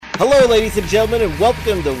Hello, ladies and gentlemen, and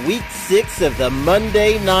welcome to Week 6 of the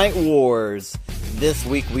Monday Night Wars. This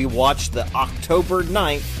week we watched the October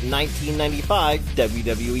 9th, 1995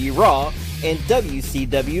 WWE Raw and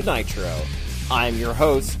WCW Nitro. I'm your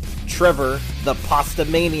host, Trevor, the Pasta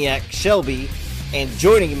Maniac Shelby, and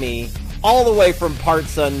joining me, all the way from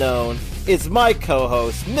parts unknown, is my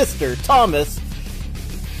co-host, Mr. Thomas.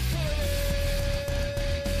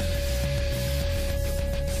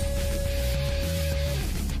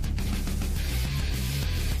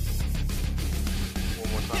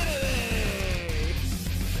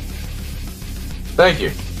 Thank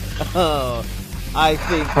you. Oh, I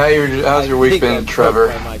think... How's your week been, Trevor?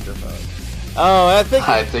 My microphone. Oh, I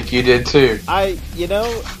think you did too.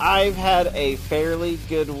 I've had a fairly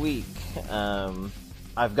good week.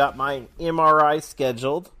 I've got my MRI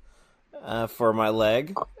scheduled for my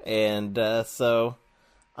leg, and so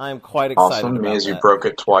I'm quite excited awesome. about Means that. You broke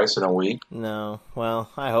it twice in a week. No,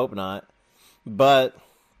 well, I hope not. But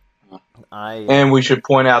And we should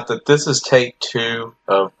point out that this is take 2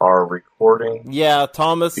 of our recording. Yeah,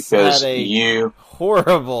 Thomas because had a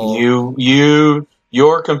horrible...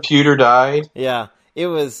 Your computer died. Yeah, it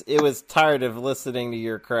was tired of listening to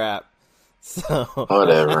your crap. So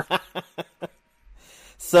whatever.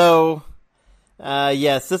 So,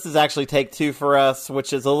 yes, this is actually take 2 for us,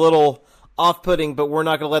 which is a little off-putting, but we're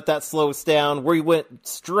not going to let that slow us down. We went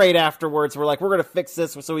straight afterwards. We're like, we're going to fix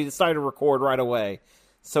this, so we decided to record right away.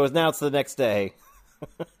 So now it's the next day.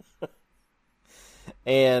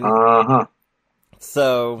 And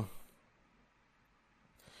so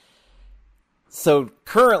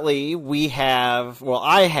currently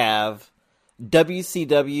I have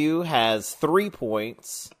WCW has 3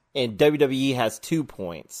 points and WWE has 2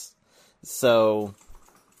 points. So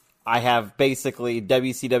I have basically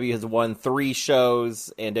WCW has won 3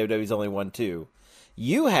 shows and WWE's only won 2.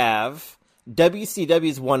 You have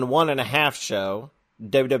WCW's won 1.5 show.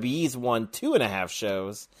 WWE's won 2.5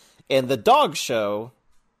 shows, and the Dog Show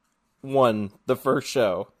won the first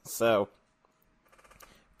show. So,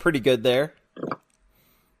 pretty good there.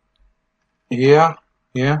 Yeah.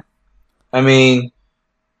 I mean,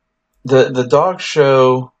 the Dog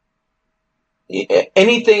Show,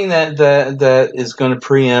 anything that is going to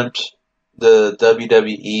preempt the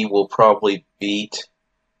WWE will probably beat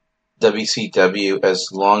WCW as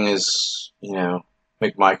long as,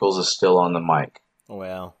 McMichaels is still on the mic.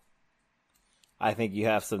 Well, I think you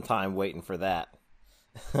have some time waiting for that.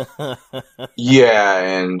 Yeah,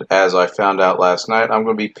 and as I found out last night, I'm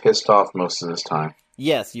going to be pissed off most of this time.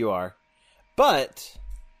 Yes, you are. But,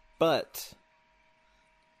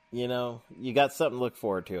 you got something to look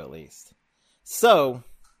forward to at least. So,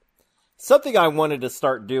 something I wanted to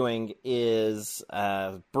start doing is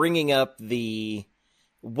bringing up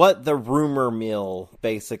what the rumor mill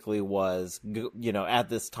basically was, at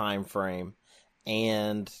this time frame.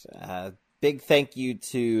 And big thank you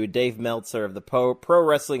to Dave Meltzer of the Pro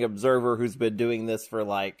Wrestling Observer, who's been doing this for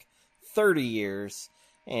like 30 years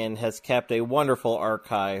and has kept a wonderful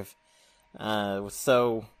archive.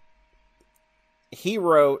 So he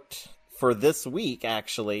wrote for this week,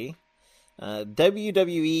 actually,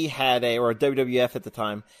 WWE or WWF at the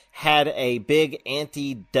time, had a big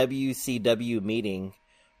anti-WCW meeting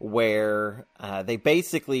where they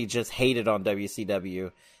basically just hated on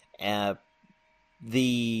WCW.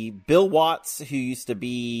 The Bill Watts, who used to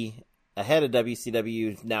be ahead of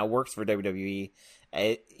WCW, now works for WWE.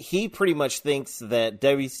 He pretty much thinks that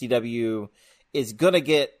WCW is going to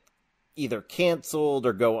get either canceled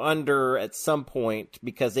or go under at some point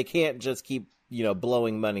because they can't just keep,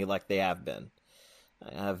 blowing money like they have been.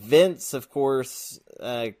 Vince, of course,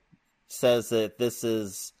 says that this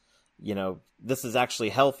is actually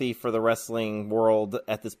healthy for the wrestling world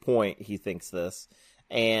at this point. He thinks this.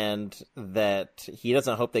 And that he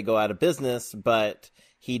doesn't hope they go out of business, but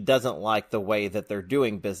he doesn't like the way that they're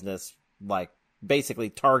doing business, like basically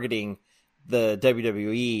targeting the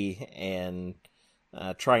WWE and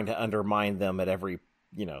trying to undermine them at every,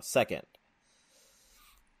 second.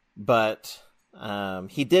 But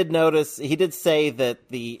he did say that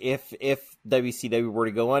if WCW were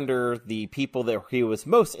to go under, the people that he was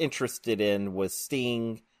most interested in was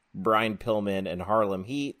Sting, Brian Pillman, and Harlem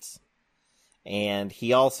Heat. And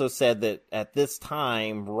he also said that at this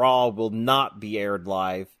time, Raw will not be aired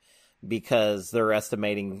live because they're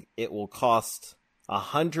estimating it will cost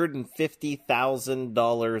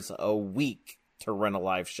 $150,000 a week to run a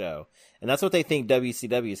live show. And that's what they think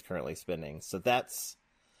WCW is currently spending. So that's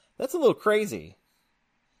a little crazy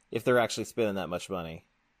if they're actually spending that much money.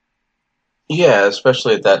 Yeah,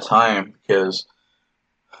 especially at that time because,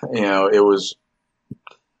 it was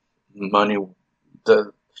money.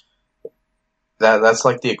 that's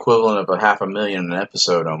like the equivalent of $500,000 an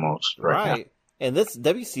episode almost right now. Right. And this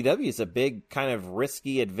WCW is a big kind of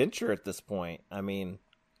risky adventure at this point. I mean,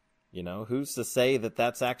 who's to say that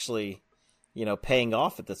that's actually, paying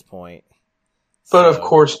off at this point? But of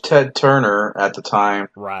course, Ted Turner at the time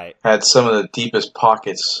right. had some of the deepest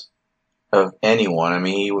pockets of anyone. I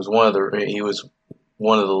mean, he was one of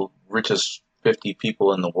the richest 50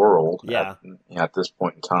 people in the world at this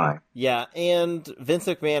point in time. Yeah, and Vince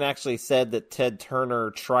McMahon actually said that Ted Turner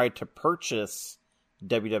tried to purchase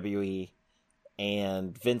WWE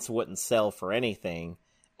and Vince wouldn't sell for anything,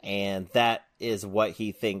 and that is what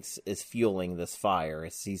he thinks is fueling this fire.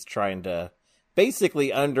 He's trying to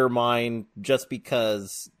basically undermine just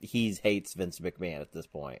because he hates Vince McMahon at this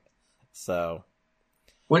point. So,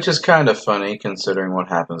 which is kind of funny considering what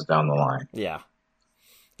happens down the line. Yeah.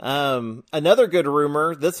 Another good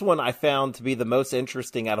rumor, this one I found to be the most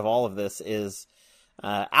interesting out of all of this, is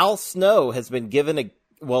Al Snow has been given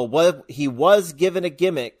he was given a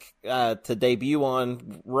gimmick to debut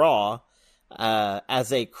on Raw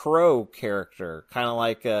as a Crow character, kind of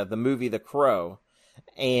like the movie The Crow.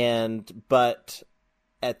 But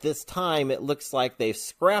at this time, it looks like they've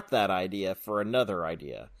scrapped that idea for another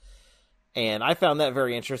idea. And I found that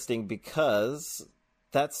very interesting because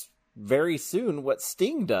that's very soon what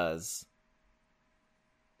Sting does.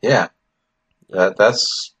 Yeah.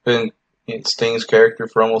 That's been Sting's character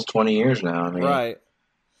for almost 20 years now. I mean, right.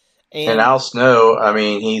 And Al Snow, I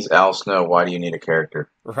mean, he's Al Snow. Why do you need a character?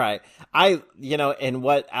 Right. And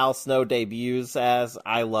what Al Snow debuts as,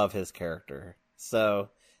 I love his character. So,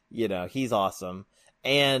 he's awesome.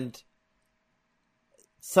 And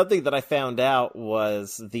something that I found out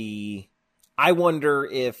was I wonder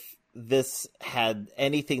if this had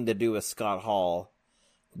anything to do with Scott Hall,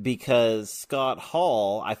 because Scott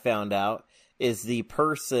Hall, I found out, is the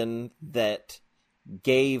person that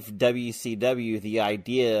gave WCW the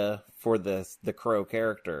idea for the Crow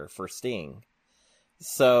character for Sting.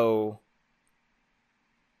 So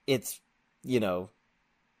it's, it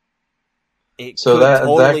could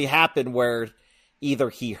totally happen where either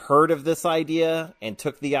he heard of this idea and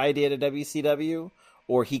took the idea to WCW,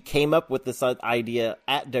 or he came up with this idea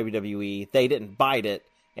at WWE, they didn't bite it,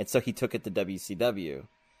 and so he took it to WCW.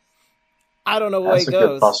 I don't know where it goes,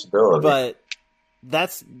 good possibility. But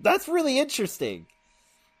that's really interesting.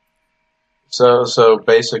 So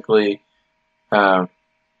basically,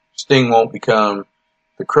 Sting won't become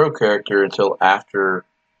the Crow character until after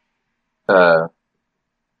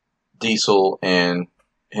Diesel and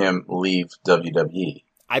him leave WWE.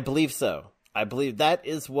 I believe so. I believe that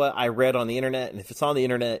is what I read on the internet, and if it's on the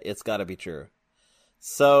internet, it's got to be true.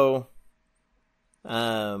 So,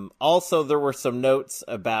 also there were some notes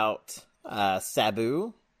about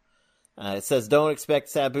Sabu. It says, don't expect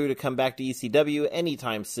Sabu to come back to ECW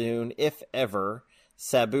anytime soon, if ever.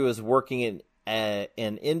 Sabu is working in an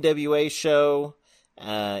NWA show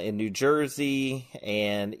in New Jersey,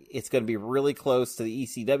 and it's going to be really close to the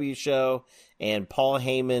ECW show, and Paul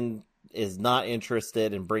Heyman is not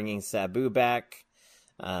interested in bringing Sabu back.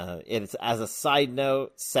 It's, as a side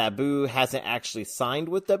note, Sabu hasn't actually signed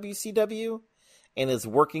with WCW and is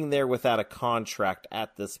working there without a contract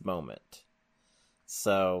at this moment.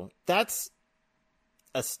 So that's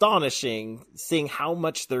astonishing, seeing how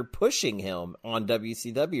much they're pushing him on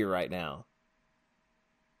WCW right now.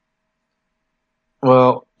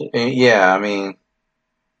 Well, yeah, I mean,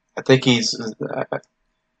 I think he's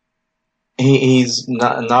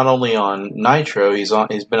not only on Nitro, he's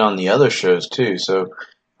been on the other shows too. So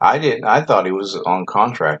I thought he was on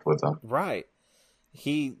contract with them. Right.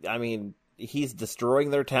 He's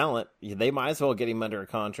destroying their talent. They might as well get him under a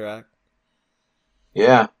contract.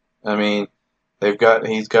 Yeah, I mean, he's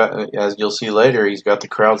got, as you'll see later, he's got the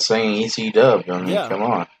crowd saying EC-Dub. I mean, Come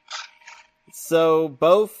on. So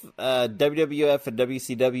both WWF and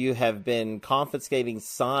WCW have been confiscating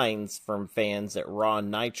signs from fans at Raw and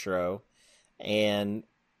Nitro, and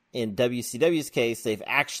in WCW's case, they've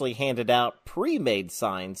actually handed out pre-made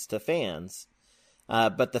signs to fans.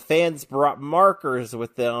 But the fans brought markers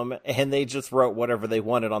with them, and they just wrote whatever they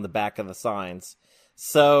wanted on the back of the signs.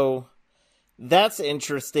 So that's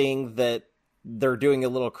interesting that they're doing a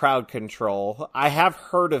little crowd control. I have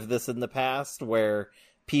heard of this in the past where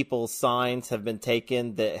people's signs have been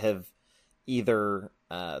taken that have either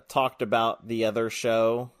talked about the other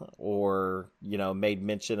show or, made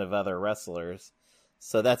mention of other wrestlers.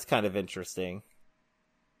 So that's kind of interesting.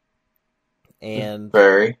 And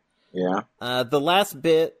very, yeah. The last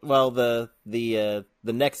bit, well, the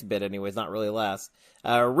next bit anyways, not really last.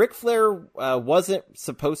 Ric Flair wasn't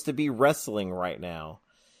supposed to be wrestling right now.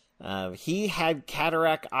 He had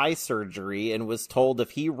cataract eye surgery and was told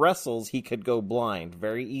if he wrestles, he could go blind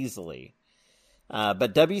very easily.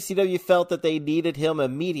 But WCW felt that they needed him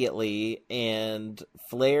immediately, and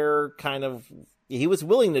Flair he was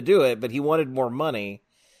willing to do it, but he wanted more money.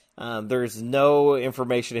 There's no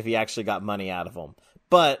information if he actually got money out of him.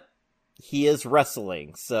 But he is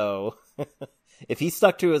wrestling, so if he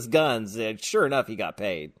stuck to his guns, sure enough, he got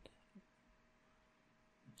paid.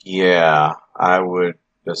 Yeah, I would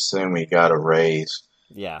assume he got a raise.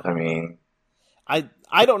 Yeah. I mean,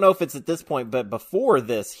 I don't know if it's at this point, but before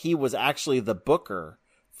this, he was actually the booker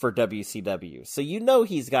for WCW. So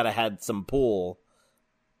he's got to had some pull,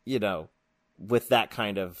 with that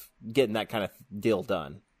kind of, getting that kind of deal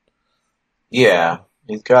done. Yeah,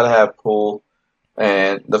 he's got to have pull.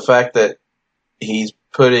 And the fact that he's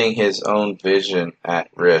putting his own vision at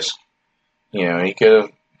risk, he could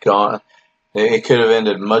have gone, it could have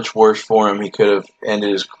ended much worse for him. He could have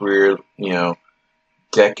ended his career,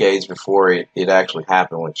 decades before it actually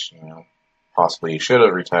happened, which, possibly he should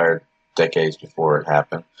have retired decades before it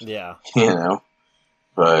happened. Yeah.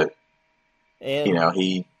 But, and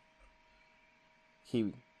he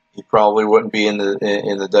probably wouldn't be in the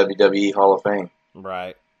WWE Hall of Fame.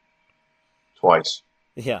 Right. Twice.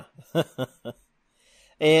 Yeah.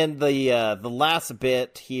 And the last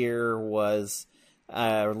bit here was,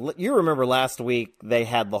 you remember last week they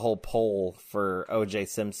had the whole poll for O.J.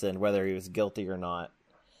 Simpson, whether he was guilty or not.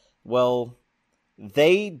 Well,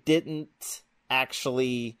 they didn't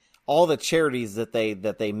actually, all the charities that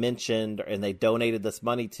they mentioned and they donated this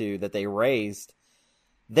money to, that they raised,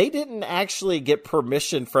 they didn't actually get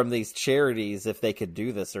permission from these charities if they could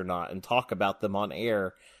do this or not and talk about them on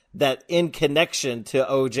air, that in connection to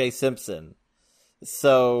O.J. Simpson.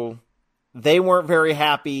 So they weren't very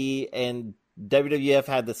happy, and WWF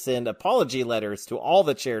had to send apology letters to all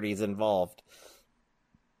the charities involved.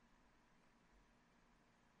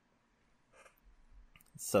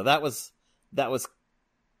 So that was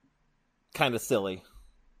kind of silly.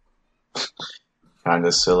 Kind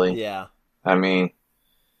of silly. Yeah. I mean,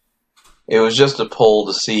 it was just a poll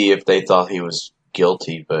to see if they thought he was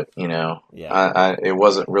guilty, but, yeah. it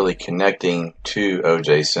wasn't really connecting to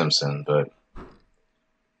O.J. Simpson, but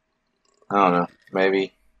I don't know,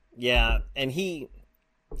 maybe. Yeah, and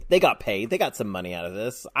they got paid. They got some money out of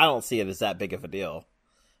this. I don't see it as that big of a deal,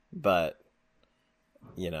 but,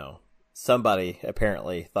 somebody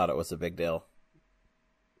apparently thought it was a big deal.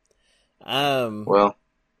 Well.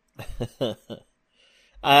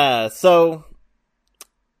 So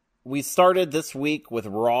we started this week with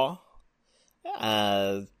Raw.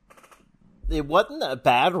 It wasn't a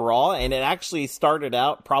bad Raw, and it actually started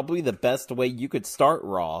out probably the best way you could start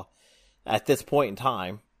Raw at this point in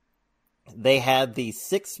time. They had the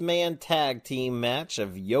 6-man tag team match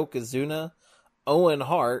of Yokozuna, Owen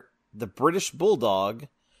Hart, the British Bulldog,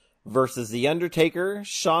 versus The Undertaker,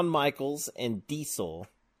 Shawn Michaels, and Diesel.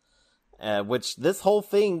 Which this whole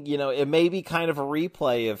thing, it may be kind of a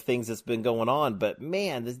replay of things that's been going on, but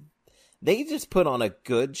man, they just put on a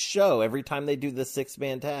good show every time they do the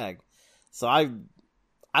 6-man tag. So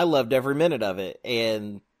I loved every minute of it,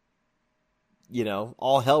 and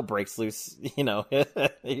all hell breaks loose,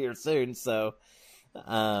 here soon. So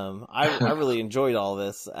I really enjoyed all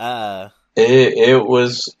this. It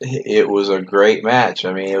was a great match.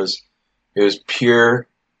 I mean, it was pure.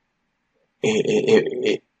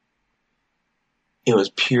 It was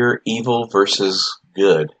pure evil versus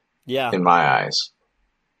good. Yeah, in my eyes.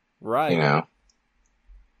 Right.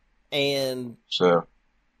 And so,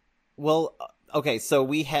 well, okay. So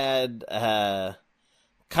we had kind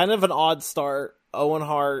of an odd start. Owen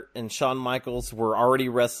Hart and Shawn Michaels were already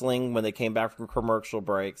wrestling when they came back from commercial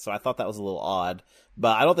break, so I thought that was a little odd.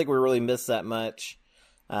 But I don't think we really missed that much.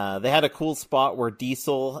 They had a cool spot where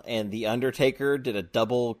Diesel and The Undertaker did a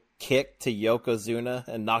double kick to Yokozuna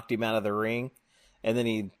and knocked him out of the ring, and then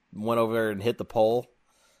he went over there and hit the pole.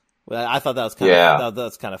 Well, I thought that was that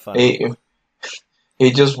was kind of funny.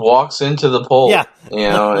 He just walks into the pole,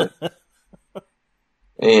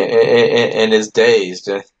 and is dazed.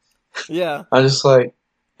 Yeah. I'm just like,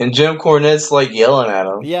 and Jim Cornette's like yelling at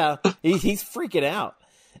him. Yeah, he's freaking out.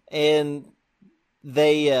 And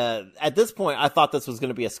they, at this point, I thought this was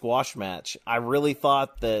going to be a squash match. I really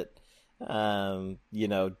thought that,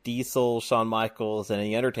 Diesel, Shawn Michaels, and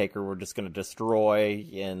The Undertaker were just going to destroy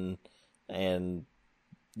and end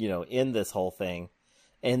this whole thing.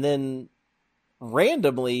 And then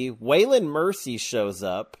randomly, Waylon Mercy shows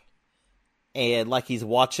up. And like he's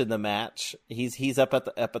watching the match, he's up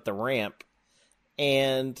at the ramp,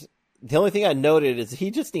 and the only thing I noted is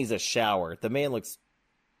he just needs a shower. The man looks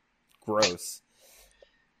gross.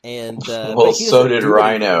 And Well, but he so doesn't did do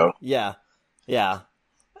anything. Rhino. Yeah.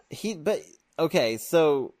 Okay,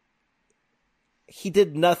 so he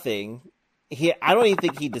did nothing. I don't even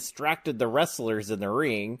think he distracted the wrestlers in the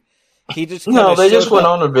ring. He just kind No, of they just showed went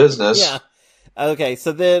up. on to business. Yeah. Okay,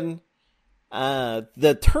 so then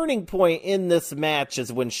the turning point in this match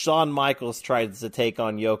is when Shawn Michaels tries to take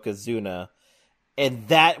on Yokozuna, and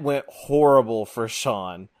that went horrible for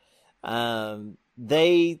Shawn.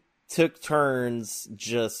 They took turns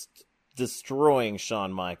just destroying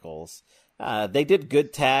Shawn Michaels. They did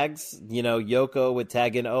good tags. Yoko would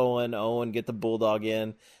tag in Owen get the Bulldog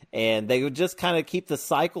in, and they would just kind of keep the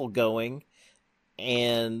cycle going.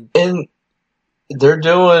 And they're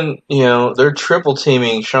doing, they're triple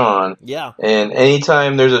teaming Shawn. Yeah. And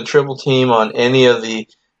anytime there's a triple team on any of the,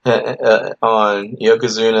 on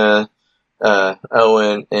Yokozuna,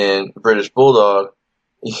 Owen, and British Bulldog,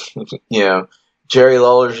 Jerry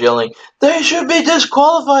Lawler's yelling, "They should be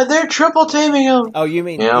disqualified. They're triple teaming them." Oh, you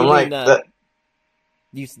mean? I'm like that.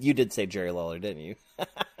 You did say Jerry Lawler, didn't you?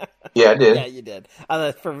 Yeah, I did. Yeah, you did.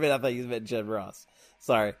 For a minute, I thought you meant Jim Ross.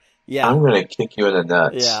 Sorry. Yeah. I'm gonna kick you in the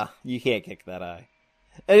nuts. Yeah, you can't kick that eye.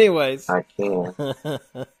 Anyways. I can.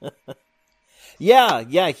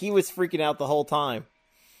 Yeah, he was freaking out the whole time.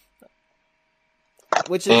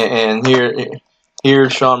 Which is and here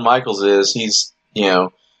Shawn Michaels is. He's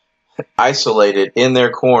isolated in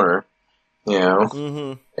their corner,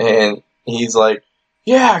 Mm-hmm. and he's like,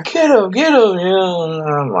 "Yeah, get him. And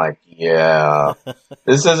I'm like, "Yeah,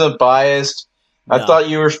 this isn't biased. No. I thought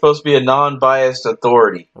you were supposed to be a non-biased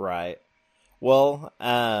authority." Right. Well,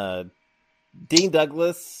 Dean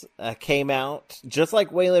Douglas came out just like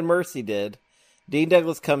Waylon Mercy did. Dean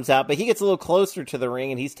Douglas comes out, but he gets a little closer to the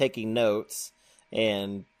ring and he's taking notes.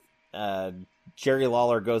 And Jerry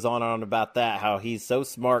Lawler goes on about that, how he's so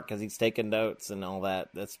smart because he's taking notes and all that.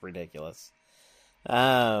 That's ridiculous.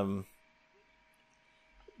 I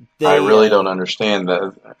really don't understand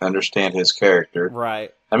his character.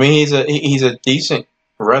 Right. I mean, he's a decent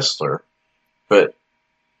wrestler, but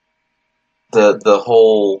the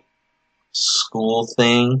whole school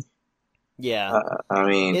thing. Yeah. I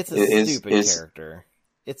mean, it's a stupid character.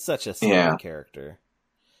 It's such a stupid character.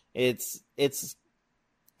 It's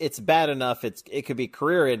bad enough. It could be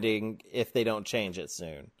career ending if they don't change it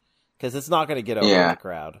soon, because it's not going to get over the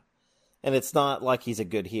crowd, and it's not like he's a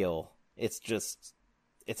good heel. It's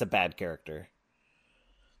a bad character.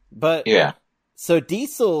 But yeah. So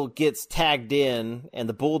Diesel gets tagged in, and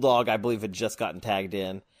the Bulldog, I believe, had just gotten tagged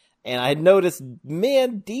in, and I had noticed,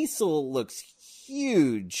 man, Diesel looks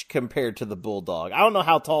huge compared to the Bulldog. I don't know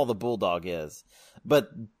how tall the Bulldog is, but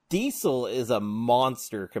Diesel is a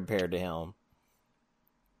monster compared to him.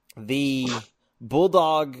 The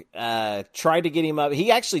Bulldog tried to get him up.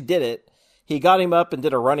 He actually did it. He got him up and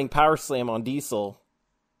did a running power slam on Diesel.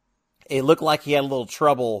 It looked like he had a little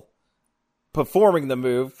trouble performing the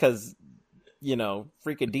move because,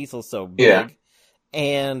 freaking Diesel's so big. Yeah.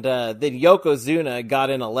 And then Yokozuna got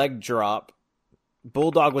in a leg drop.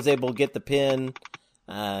 Bulldog was able to get the pin,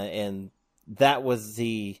 and that was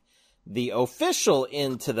the official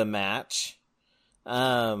end to the match.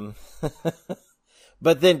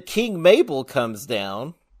 But then King Mabel comes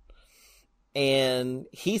down, and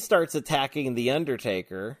he starts attacking The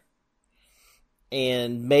Undertaker,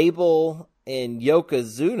 and Mabel and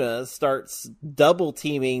Yokozuna starts double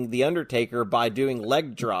teaming The Undertaker by doing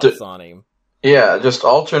leg drops on him. Yeah, just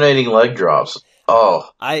alternating leg drops. Oh,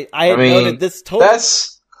 I noted this total.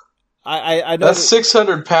 I know that's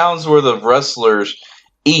 600 pounds worth of wrestlers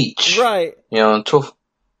each, right?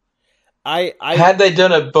 Had they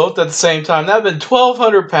done it both at the same time, that'd been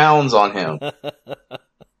 1,200 pounds on him.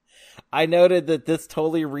 I noted that this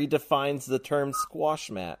totally redefines the term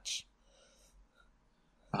squash match.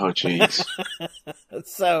 Oh, jeez.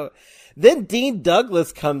 So then Dean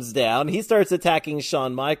Douglas comes down. He starts attacking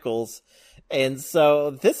Shawn Michaels. And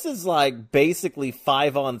so this is like basically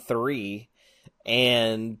 5-on-3.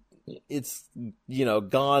 And it's,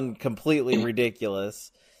 gone completely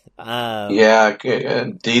ridiculous.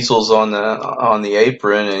 Diesel's on the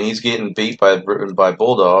apron and he's getting beat by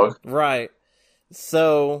Bulldog. Right.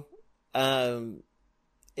 So,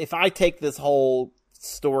 if I take this whole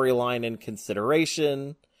storyline in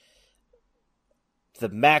consideration, the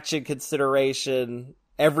match in consideration,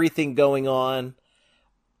 everything going on,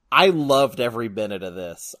 I loved every minute of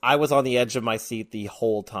this. I was on the edge of my seat the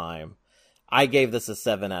whole time. I gave this a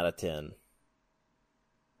 7 out of 10.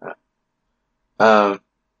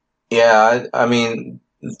 Yeah, I mean,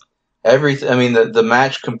 the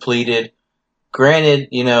match completed. Granted,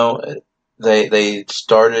 they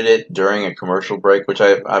started it during a commercial break, which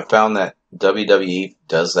I found that WWE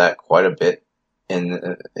does that quite a bit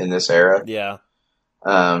in this era. Yeah.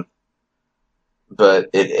 But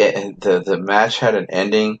the match had an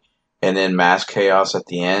ending and then mass chaos at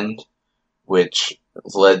the end, which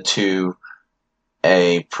led to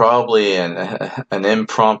probably an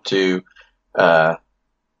impromptu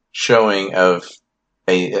showing of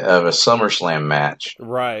a SummerSlam match,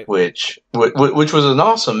 Right. which was an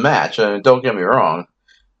awesome match. I mean, don't get me wrong,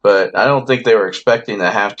 but I don't think they were expecting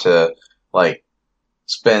to have to like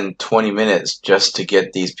spend 20 minutes just to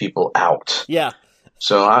get these people out. Yeah.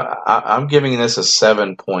 So I'm giving this a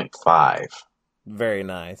 7.5. Very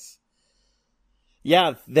nice.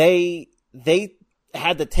 Yeah, they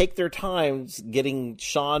had to take their times getting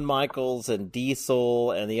Shawn Michaels and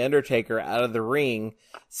Diesel and The Undertaker out of the ring.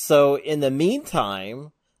 So in the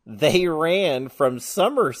meantime, they ran from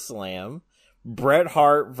SummerSlam Bret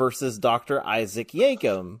Hart versus Dr. Isaac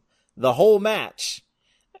Yankem, the whole match.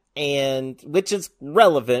 And which is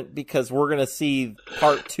relevant because we're going to see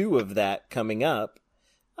part 2 of that coming up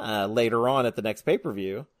later on at the next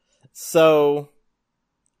pay-per-view. So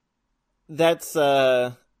that's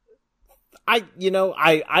I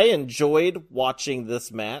enjoyed watching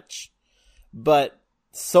this match, but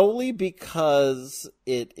solely because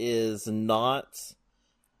it is not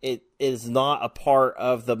a part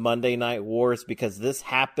of the Monday Night Wars, because this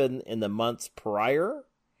happened in the months prior.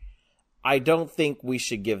 I don't think we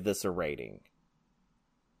should give this a rating.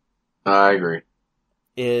 I agree.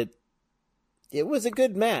 It was a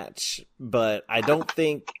good match, but I don't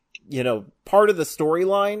think, part of the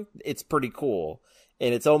storyline, it's pretty cool.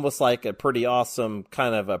 And it's almost like a pretty awesome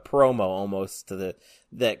kind of a promo almost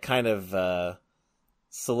that kind of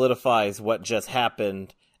solidifies what just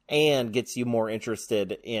happened and gets you more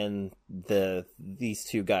interested in these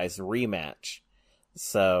two guys' rematch.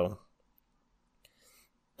 So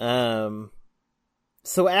after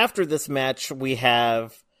this match, we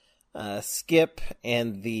have Skip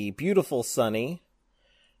and the beautiful Sunny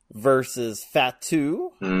versus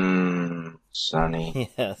Fatu.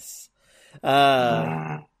 Sunny. Yes.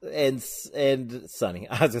 And Sunny.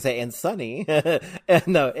 I was gonna say, and Sunny.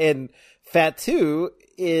 and Fatu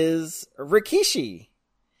is Rikishi.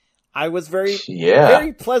 I was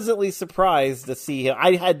very pleasantly surprised to see him.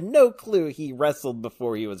 I had no clue he wrestled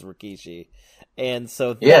before he was Rikishi. And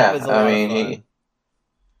so that was a lot of fun.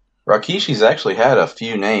 Rikishi's actually had a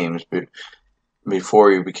few names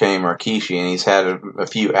before he became Rikishi, and he's had a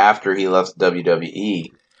few after he left WWE.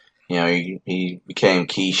 He became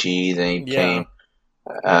Kishi, then he became...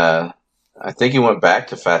 I think he went back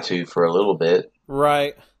to Fatu for a little bit.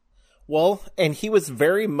 Right. Well, and he was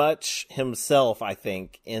very much himself, I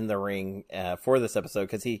think, in the ring for this episode,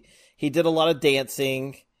 because he did a lot of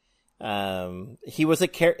dancing. He was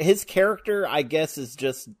his character, I guess, is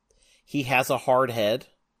just he has a hard head.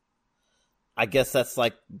 I guess that's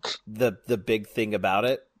like the big thing about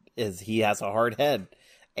it, is he has a hard head.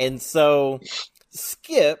 And so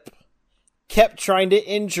Skip kept trying to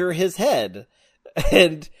injure his head.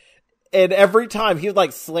 And every time he would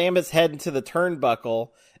like slam his head into the turnbuckle,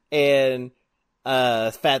 and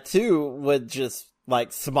Fatu would just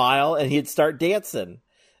like smile and he'd start dancing.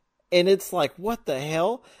 And it's like, what the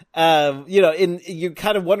hell? And you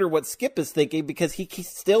kind of wonder what Skip is thinking, because he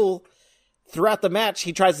still, throughout the match,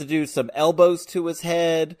 he tries to do some elbows to his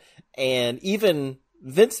head, and even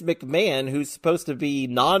Vince McMahon, who's supposed to be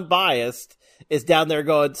non-biased, is down there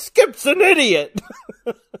going, Skip's an idiot!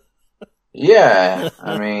 Yeah,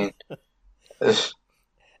 I mean,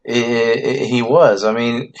 he was. I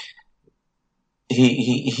mean,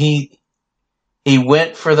 he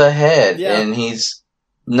went for the head, and he's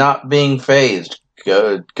not being phased.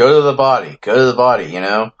 Go to the body. Go to the body,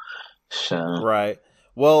 So. Right.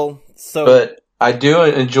 Well, but I do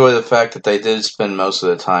enjoy the fact that they did spend most of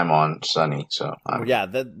the time on Sunny. So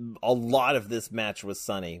a lot of this match was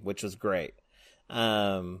Sunny, which was great.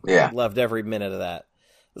 Loved every minute of that.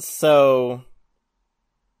 So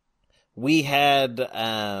we had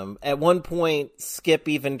at one point Skip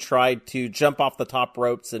even tried to jump off the top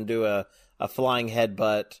ropes and do a flying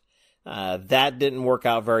headbutt. That didn't work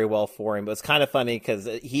out very well for him. It was kind of funny because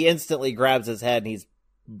he instantly grabs his head and he's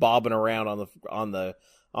bobbing around on the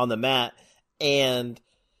mat, and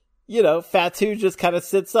Fatu just kind of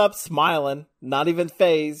sits up smiling, not even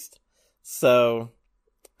phased. So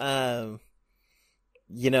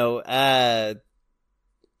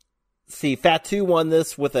see, Fatu won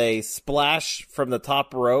this with a splash from the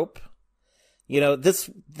top rope.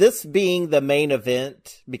 This being the main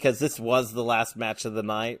event, because this was the last match of the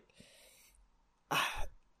night,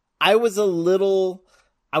 I was a little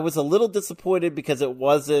disappointed because it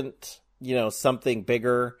wasn't, something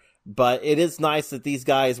bigger. But it is nice that these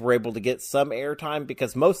guys were able to get some airtime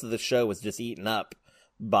because most of the show was just eaten up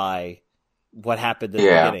by what happened in the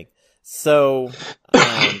beginning. So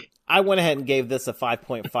I went ahead and gave this a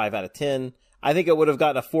 5.5 out of 10. I think it would have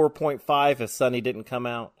gotten a 4.5 if Sunny didn't come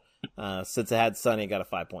out. Since it had Sunny, it got a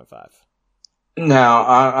 5.5.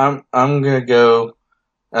 Now I'm gonna go.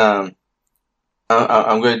 I'm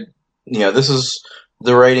going. This is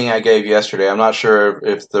the rating I gave yesterday. I'm not sure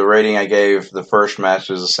if the rating I gave the first match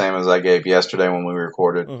is the same as I gave yesterday when we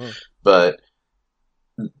recorded, but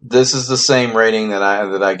this is the same rating that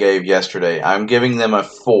I gave yesterday. I'm giving them a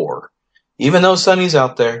 4, even though Sunny's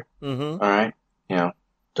out there. All right,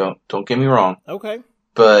 don't get me wrong. Okay,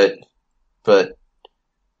 but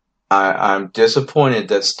I'm disappointed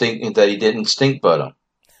that he didn't stink butt him.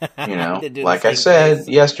 Like I said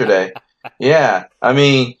yesterday. Yeah, I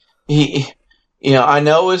mean, I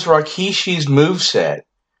know it's Rakishi's moveset,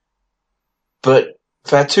 but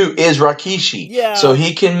Fatu is Rikishi. Yeah. So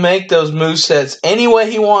he can make those movesets any way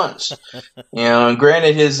he wants. And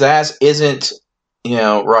granted his ass isn't,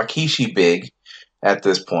 Rikishi big at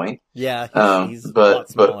this point. Yeah, he's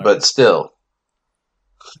but still.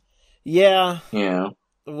 Yeah. Yeah.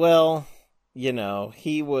 Well,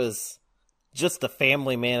 he was just a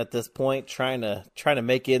family man at this point, trying to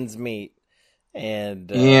make ends meet. And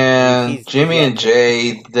Jimmy and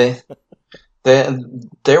Jay, they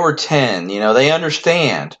were 10. They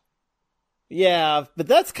understand. Yeah, but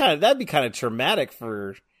that'd be kind of traumatic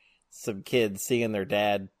for some kids seeing their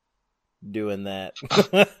dad doing that.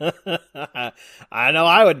 I know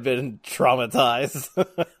I would have been traumatized.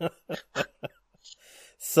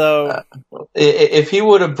 So, if he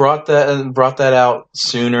would have brought that out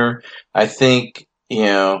sooner, I think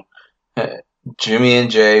Jimmy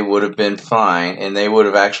and Jay would have been fine, and they would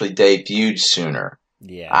have actually debuted sooner.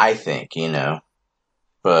 Yeah, I think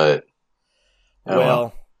but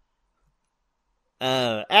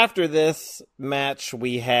after this match,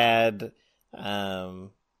 we had they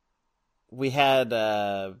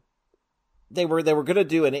were going to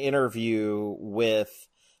do an interview with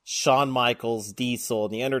Shawn Michaels, Diesel,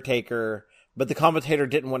 and The Undertaker, but the commentator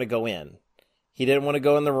didn't want to go in. He didn't want to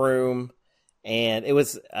go in the room, and it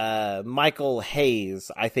was Michael Hayes,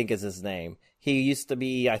 I think is his name. He used to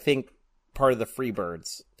be, I think, part of the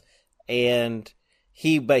Freebirds. And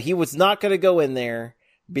he was not going to go in there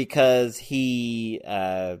because he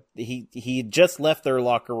just left their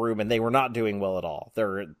locker room and they were not doing well at all.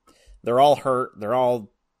 They're all hurt, they're all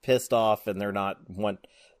pissed off, and they don't want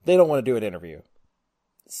to do an interview.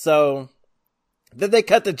 So then they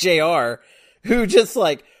cut to JR, who just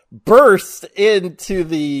burst into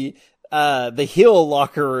the heel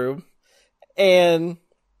locker room, and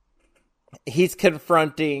he's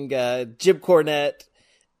confronting Jim Cornette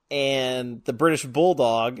and the British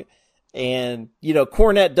Bulldog. And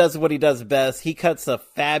Cornette does what he does best. He cuts a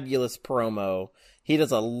fabulous promo. He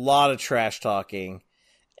does a lot of trash talking,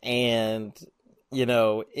 and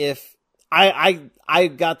if I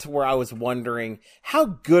got to where I was wondering how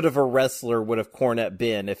good of a wrestler would have Cornette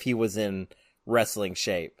been if he was in wrestling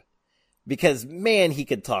shape, because man, he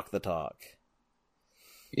could talk the talk.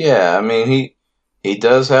 Yeah, I mean he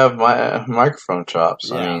does have microphone chops.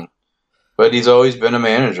 Yeah. I mean, but he's always been a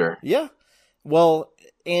manager. Yeah, well,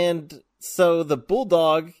 and so the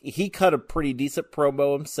Bulldog, he cut a pretty decent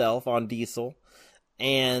promo himself on Diesel,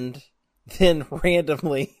 and then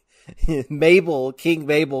randomly King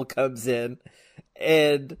Mabel comes in,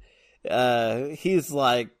 and he's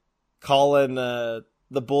calling the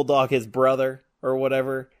Bulldog his brother or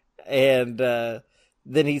whatever, and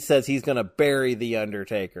then he says he's gonna bury the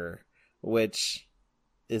Undertaker, which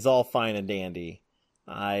is all fine and dandy.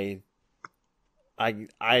 I'm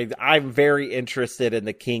very interested in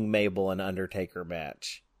the King Mabel and Undertaker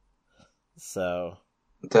match. So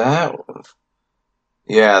that'd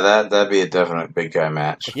be a definite big guy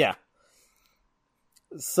match. Yeah.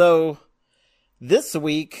 So this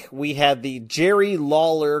week we had the Jerry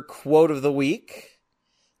Lawler quote of the week.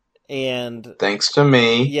 And thanks to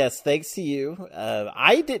me. Yes, thanks to you.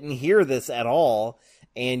 I didn't hear this at all,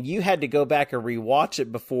 and you had to go back and rewatch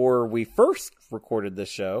it before we first recorded this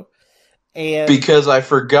show. And because I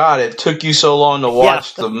forgot, it took you so long to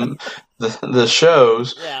watch the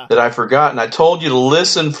shows that I forgot, and I told you to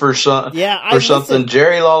listen for something.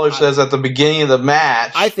 Jerry Lawler says at the beginning of the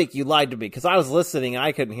match. I think you lied to me because I was listening and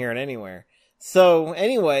I couldn't hear it anywhere. So,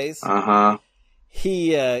 anyways,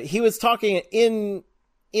 he was talking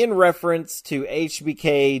in reference to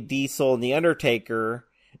HBK, Diesel, and The Undertaker,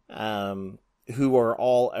 who are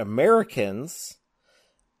all Americans.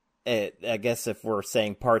 I guess if we're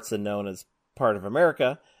saying parts unknown as part of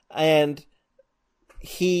America. And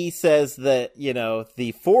he says that,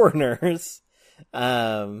 the foreigners,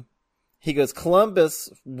 he goes, Columbus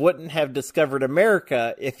wouldn't have discovered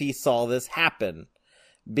America if he saw this happen.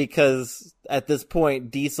 Because at this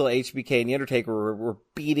point, Diesel, HBK, and The Undertaker were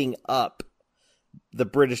beating up the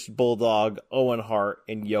British Bulldog, Owen Hart,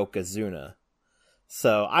 and Yokozuna.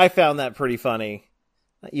 So I found that pretty funny,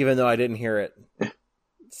 even though I didn't hear it.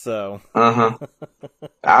 So.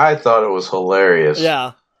 I thought it was hilarious.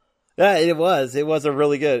 Yeah. Yeah, it was. It was a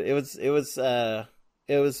really good. It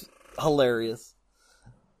was hilarious.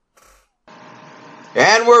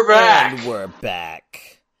 And we're back. And we're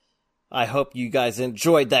back. I hope you guys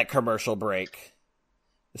enjoyed that commercial break.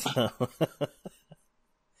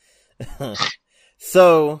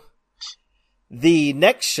 So the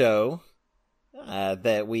next show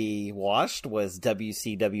that we watched was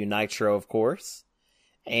WCW Nitro, of course.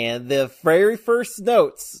 And the very first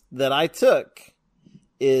notes that I took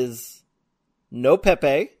is no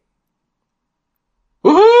Pepe.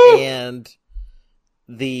 Woohoo! And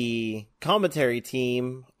the commentary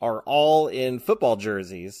team are all in football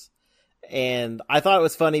jerseys. And I thought it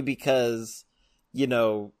was funny because,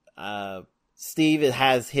 Steve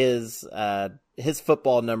has his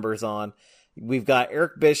football numbers on. We've got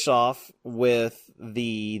Eric Bischoff with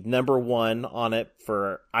the number 1 on it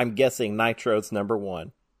for, I'm guessing, Nitro's number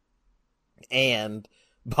 1. And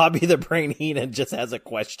Bobby the Brain Heenan just has a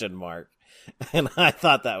question mark. And I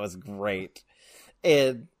thought that was great.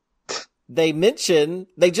 And they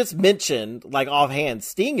just mentioned, like offhand,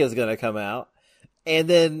 Sting is going to come out. And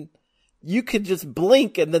then you could just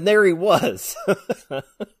blink and then there he was.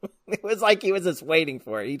 It was like he was just waiting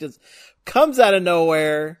for it. He just comes out of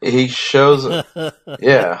nowhere. He shows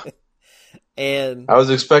yeah. And I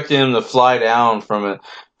was expecting him to fly down from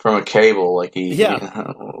a cable like he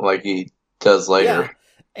does later. Yeah.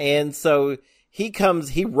 And so he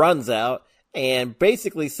runs out and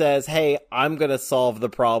basically says, "Hey, I'm going to solve the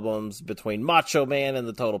problems between Macho Man and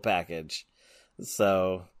the Total Package."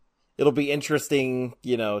 So it'll be interesting,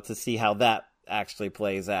 to see how that actually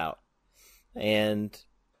plays out. And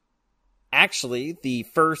actually, the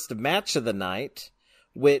first match of the night,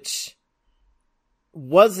 which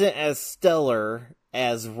wasn't as stellar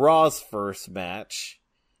as Raw's first match,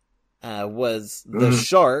 was the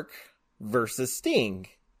Shark versus Sting.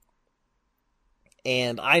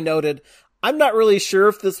 And I noted, I'm not really sure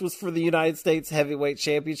if this was for the United States Heavyweight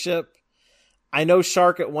Championship. I know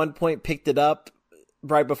Shark at one point picked it up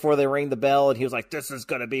right before they rang the bell, and he was like, "This is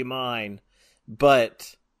going to be mine."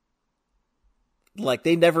 But, like,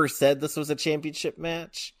 they never said this was a championship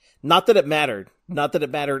match. Not that it mattered. Not that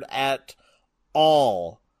it mattered at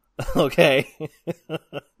all. Okay?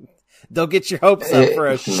 Don't get your hopes up for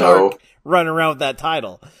a Shark running around with that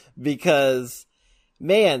title. Because,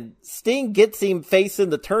 man, Sting gets him facing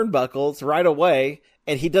the turnbuckles right away,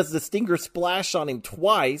 and he does the Stinger Splash on him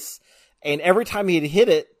twice, and every time he'd hit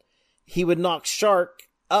it, he would knock Shark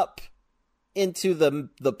up into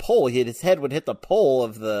the pole. His head would hit the pole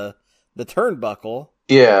of the turnbuckle.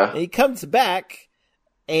 Yeah. And he comes back,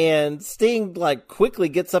 and Sting, like, quickly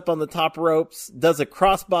gets up on the top ropes, does a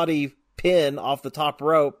crossbody pin off the top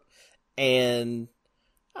rope, and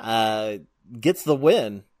gets the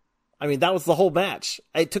win. I mean, that was the whole match.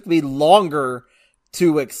 It took me longer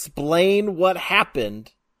to explain what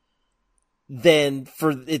happened than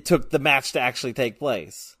it took the match to actually take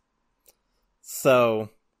place. So,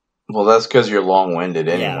 well, that's because you're long-winded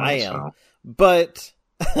anyway. Yeah, I am. So. But,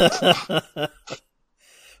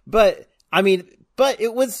 but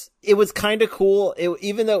it was kind of cool.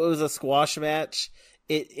 Even though it was a squash match,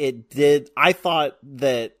 I thought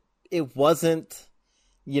that it wasn't,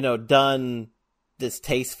 done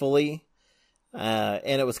distastefully.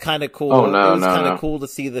 And it was kind of cool. Oh, no, it was kind of cool to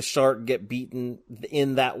see the Shark get beaten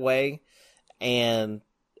in that way. And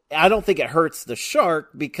I don't think it hurts the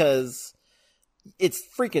Shark because it's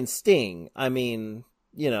freaking Sting. I mean,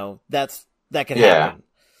 that can happen.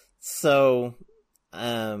 So,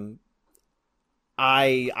 I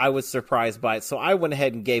was surprised by it. So I went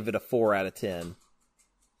ahead and gave it a 4 out of 10.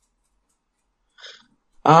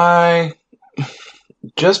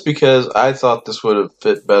 Just because I thought this would have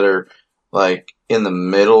fit better, like, in the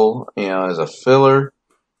middle, as a filler.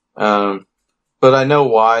 But I know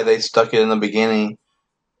why they stuck it in the beginning.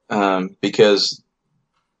 Because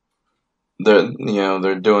they're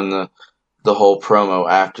doing the whole promo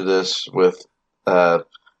after this with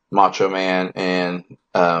Macho Man and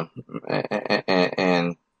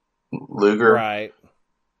Luger. Right.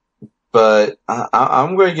 But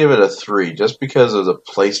I'm going to give it a 3 just because of the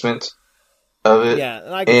placement of it.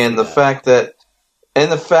 Yeah, and the fact that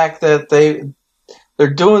They're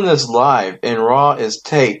doing this live, and Raw is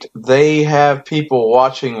taped. They have people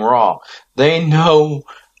watching Raw. They know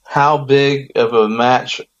how big of a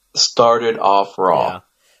match started off Raw. Yeah.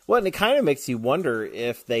 Well, and it kind of makes you wonder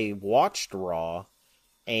if they watched Raw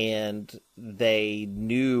and they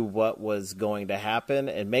knew what was going to happen,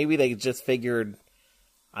 and maybe they just figured,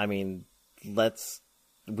 I mean,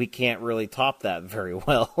 we can't really top that very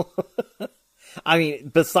well. I mean,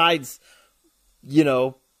 besides,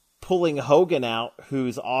 pulling Hogan out,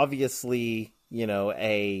 who's obviously,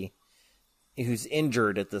 who's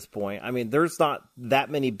injured at this point. I mean, there's not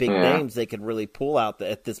that many big names they could really pull out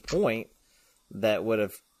at this point that would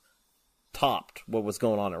have topped what was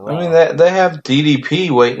going on at Raw. I mean, they have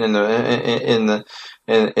DDP waiting in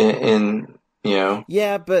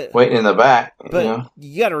yeah, but waiting in the back. But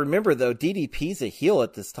you got to remember though, DDP's a heel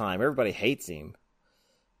at this time. Everybody hates him.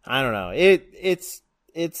 I don't know. It's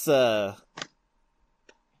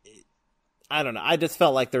I don't know. I just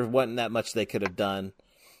felt like there wasn't that much they could have done,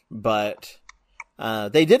 but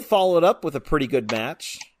they did follow it up with a pretty good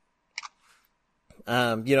match.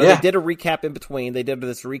 They did a recap in between. They did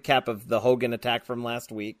this recap of the Hogan attack from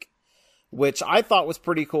last week, which I thought was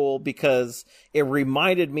pretty cool because it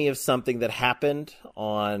reminded me of something that happened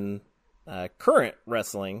on current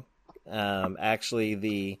wrestling.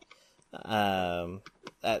 Actually,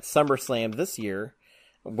 at SummerSlam this year,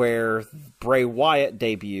 where Bray Wyatt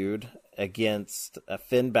debuted against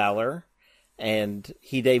Finn Balor, and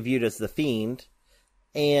he debuted as The Fiend,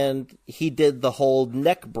 and he did the whole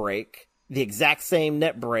neck break, the exact same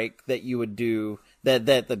neck break that you would do, that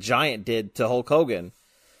the Giant did to Hulk Hogan.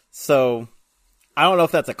 So, I don't know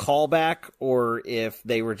if that's a callback or if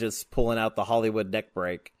they were just pulling out the Hollywood neck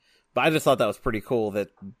break, but I just thought that was pretty cool that,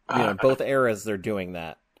 both eras they're doing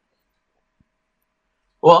that.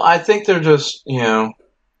 Well, I think they're just,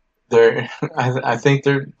 I think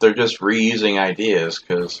they're just reusing ideas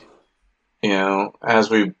because, as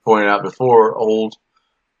we pointed out before, old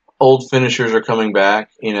finishers are coming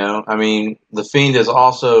back. I mean, The Fiend is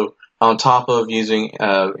also, on top of using,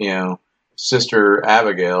 Sister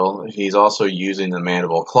Abigail, he's also using the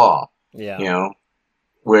Mandible Claw. Yeah.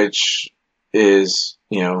 Which is,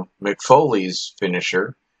 Mick Foley's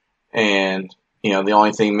finisher, and the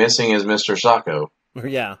only thing missing is Mr. Sacco.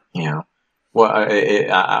 Yeah. Well,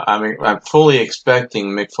 I'm fully expecting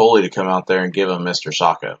Mick Foley to come out there and give him Mr.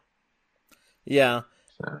 Sacco. Yeah.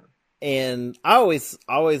 So. And I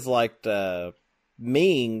always liked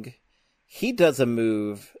Ming. He does a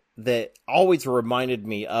move that always reminded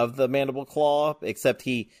me of the Mandible Claw, except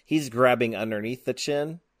he's grabbing underneath the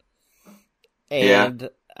chin. And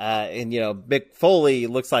Mick Foley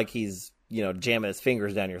looks like he's, jamming his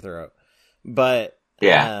fingers down your throat. But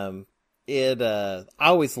I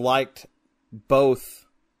always liked both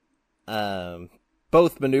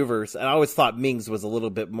maneuvers, and I always thought Ming's was a little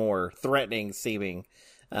bit more threatening seeming.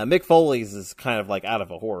 Mick Foley's is kind of like out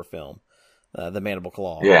of a horror film, the Mandible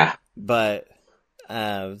Claw. Yeah. But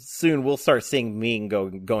soon we'll start seeing Ming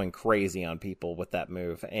going crazy on people with that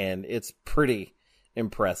move, and it's pretty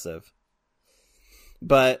impressive.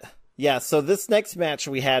 But yeah, so this next match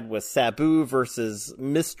we had was Sabu versus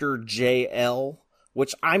Mr. JL,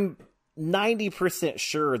 which I'm 90%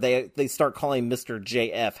 sure they start calling Mr.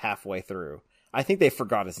 JF halfway through. I think they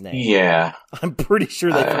forgot his name. Yeah. I'm pretty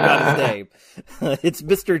sure they forgot his name. It's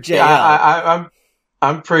Mr. JL. Yeah,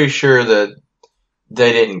 I'm pretty sure that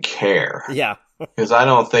they didn't care. Yeah. Because I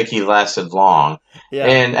don't think he lasted long. Yeah.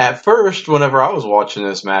 And at first, whenever I was watching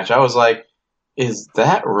this match, I was like, is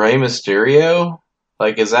that Rey Mysterio?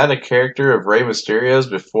 Like, is that a character of Rey Mysterio's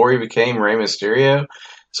before he became Rey Mysterio?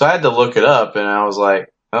 So I had to look it up, and I was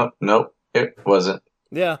like, oh, nope, it wasn't.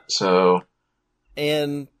 Yeah. So.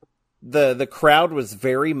 And the crowd was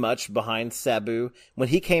very much behind Sabu. When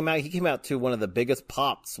he came out to one of the biggest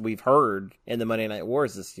pops we've heard in the Monday Night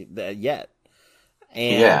Wars yet.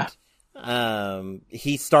 And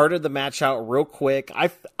he started the match out real quick. I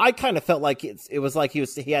kind of felt like it was like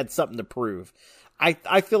he had something to prove.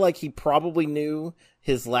 I feel like he probably knew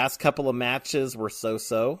his last couple of matches were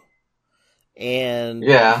so, and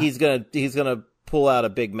he's gonna pull out a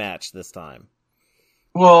big match this time.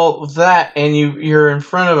 Well, that, and you're in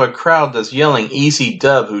front of a crowd that's yelling EC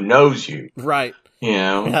Dub, who knows you, right?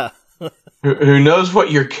 Yeah. Who knows what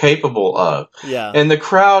you're capable of. Yeah. And the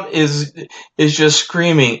crowd is just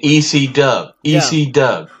screaming EC Dub, EC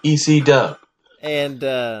Dub, EC Dub. And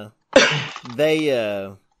they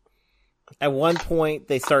at one point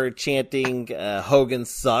they started chanting Hogan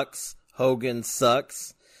sucks,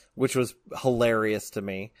 which was hilarious to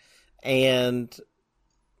me. And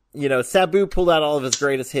Sabu pulled out all of his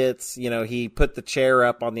greatest hits. He put the chair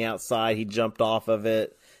up on the outside, he jumped off of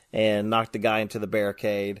it, and knocked the guy into the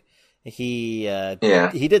barricade. He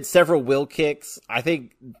Yeah. he did several wheel kicks. I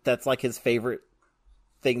think that's like his favorite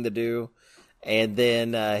thing to do. And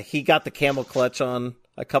then he got the camel clutch on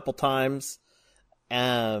a couple times.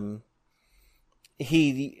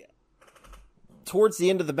 He towards the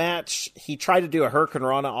end of the match, he tried to do a Hurricane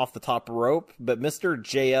Rana off the top rope, but Mr.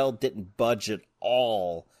 JL didn't budge at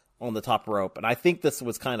all on the top rope, and I think this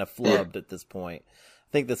was kind of flubbed at this point.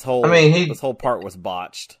 I think this whole part was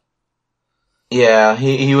botched. Yeah,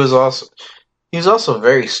 he was also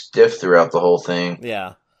very stiff throughout the whole thing.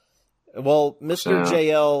 Yeah. Well, Mr.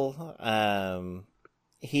 JL,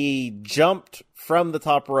 he jumped from the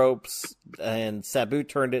top ropes, and Sabu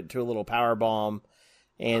turned it into a little power bomb,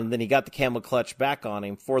 and then he got the camel clutch back on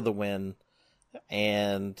him for the win.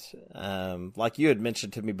 And like you had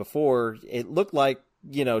mentioned to me before, it looked like,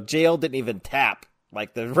 JL didn't even tap.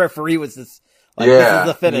 Like the referee was just like, this is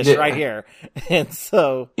the finish right here. And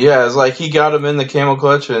so... Yeah, it's like he got him in the camel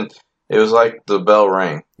clutch, and it was like the bell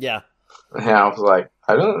rang. Yeah. And I was like,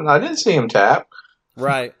 I didn't see him tap.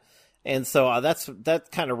 Right. And so that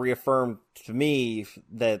kind of reaffirmed to me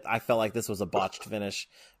that I felt like this was a botched finish,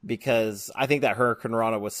 because I think that Hurricane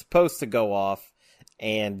Rana was supposed to go off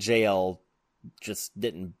and JL just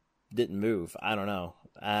didn't move. I don't know.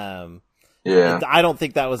 Yeah. I don't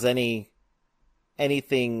think that was anything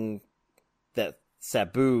that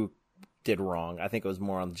Sabu did wrong. I think it was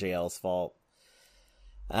more on JL's fault.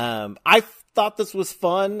 I thought this was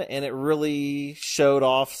fun, and it really showed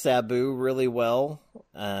off Sabu really well.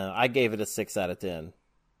 I gave it a 6 out of 10.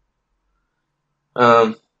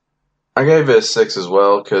 I gave it a 6 as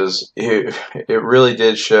well, because it really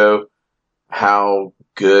did show how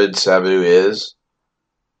good Sabu is.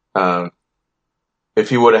 If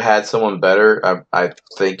he would have had someone better, I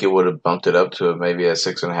think it would have bumped it up to maybe a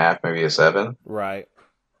 6.5, maybe a 7. Right.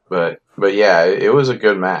 But yeah, it was a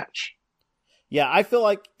good match. Yeah, I feel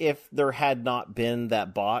like if there had not been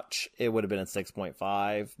that botch, it would have been a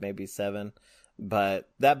 6.5, maybe 7. But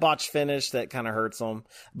that botch finish, that kind of hurts them.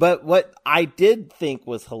 But what I did think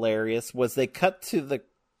was hilarious was they cut to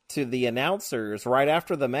the announcers right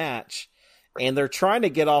after the match, and they're trying to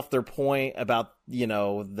get off their point about,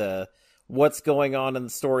 the what's going on in the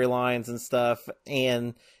storylines and stuff.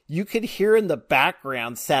 And you could hear in the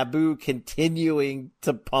background Sabu continuing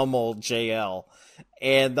to pummel JL.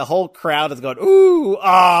 And the whole crowd is going, ooh,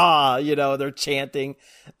 ah, they're chanting.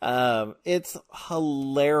 It's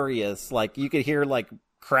hilarious. Like, you could hear, like,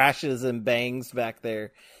 crashes and bangs back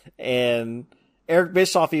there. And Eric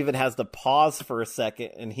Bischoff even has to pause for a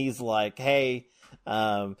second, and he's like, hey,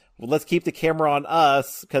 well, let's keep the camera on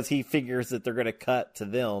us, because he figures that they're going to cut to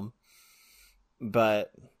them.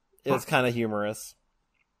 But it was kind of humorous.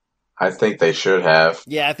 I think they should have.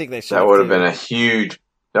 Yeah, I think they should. That would have been a huge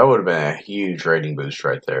rating boost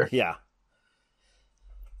right there. Yeah.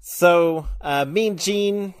 So, Mean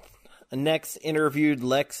Gene next interviewed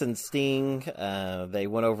Lex and Sting. They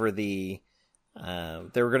went over they were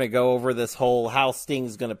going to go over this whole how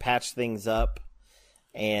Sting's going to patch things up.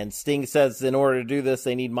 And Sting says in order to do this,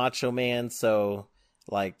 they need Macho Man. So,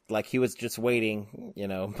 like he was just waiting,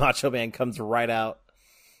 Macho Man comes right out.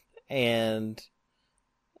 And,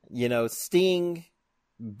 Sting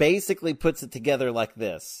basically puts it together like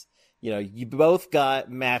this. You both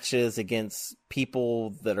got matches against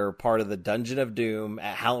people that are part of the Dungeon of Doom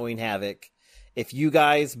at Halloween Havoc. If you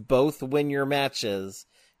guys both win your matches,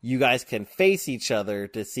 you guys can face each other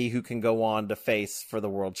to see who can go on to face for the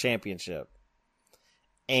World Championship.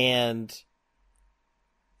 And,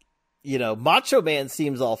 Macho Man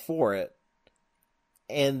seems all for it.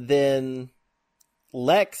 And then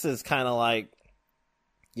Lex is kind of like,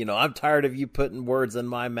 I'm tired of you putting words in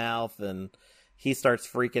my mouth, and he starts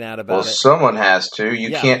freaking out about it. Well, someone has to.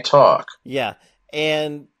 You can't talk. Yeah.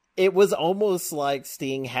 And it was almost like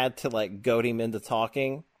Sting had to, like, goad him into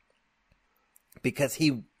talking, because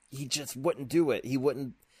he just wouldn't do it. He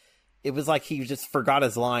wouldn't. It was like he just forgot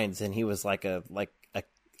his lines, and he was like a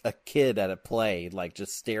kid at a play, like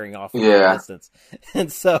just staring off in the distance.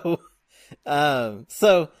 And so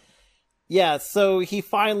he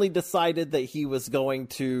finally decided that he was going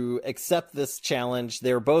to accept this challenge.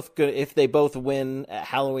 They're both good. If they both win at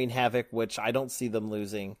Halloween Havoc, which I don't see them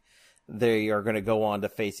losing, they are going to go on to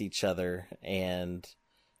face each other, and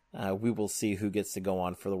we will see who gets to go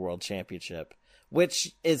on for the World Championship,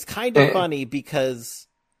 which is kind of funny, because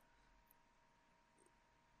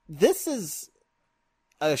this is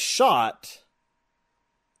a shot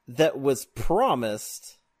that was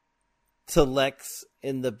promised to Lex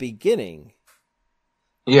in the beginning.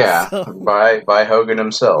 Yeah, by Hogan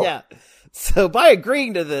himself. Yeah. So by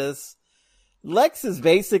agreeing to this, Lex is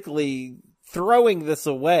basically throwing this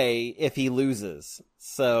away if he loses.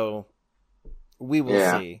 So we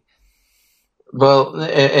will see. Well,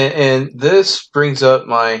 and this brings up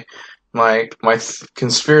my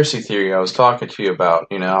conspiracy theory I was talking to you about.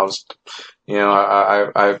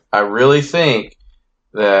 I really think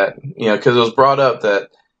that, because it was brought up that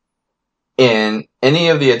in any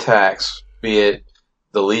of the attacks, be it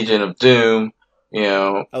the Legion of Doom,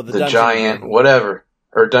 the Giant, whatever,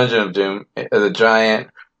 or Dungeon of Doom, the Giant,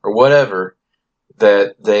 or whatever,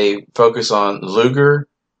 that they focus on Luger,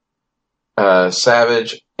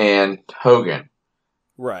 Savage, and Hogan.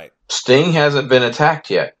 Right. Sting hasn't been attacked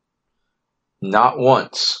yet. Not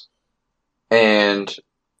once. And,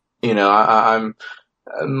 my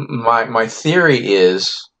theory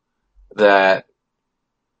is that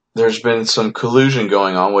there's been some collusion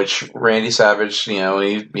going on, which Randy Savage,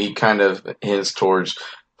 he kind of hints towards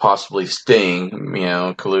possibly Sting,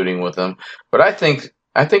 colluding with them. But I think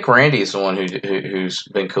Randy's the one who's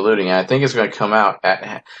been colluding. And I think it's going to come out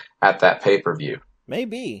at that pay-per-view.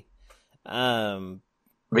 Maybe.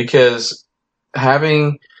 Because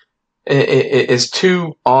having it's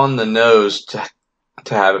too on the nose to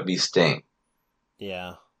have it be Sting.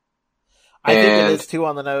 Yeah. I think it is too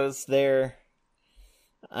on the nose there.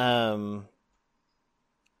 I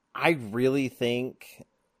really think,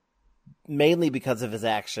 mainly because of his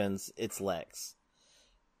actions, it's Lex.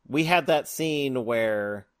 We had that scene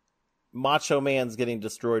where Macho Man's getting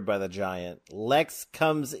destroyed by the Giant. Lex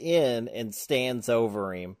comes in and stands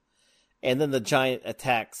over him, and then the Giant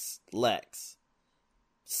attacks Lex.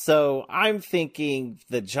 So I'm thinking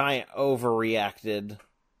the Giant overreacted,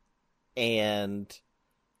 and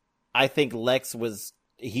I think Lex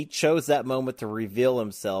he chose that moment to reveal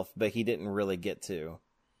himself, but he didn't really get to.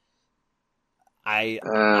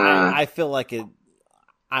 I feel like it.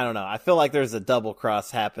 I don't know. I feel like there's a double cross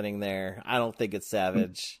happening there. I don't think it's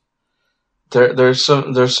Savage. There's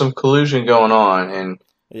some collusion going on, and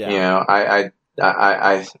I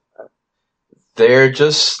they're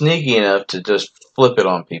just sneaky enough to just flip it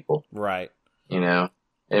on people, right? And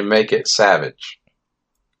make it Savage.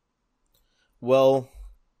 Well,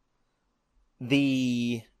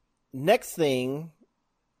 the next thing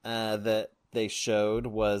that they showed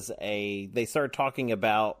was they started talking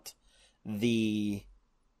about their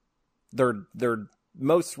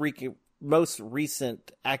most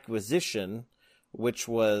recent acquisition, which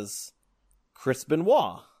was Chris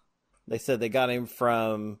Benoit. They said they got him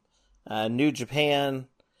from New Japan,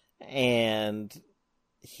 and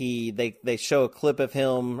they show a clip of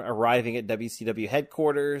him arriving at WCW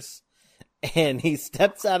headquarters, and he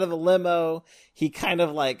steps out of the limo. He kind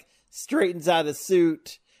of like straightens out his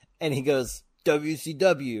suit, and he goes,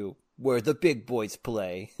 WCW, where the big boys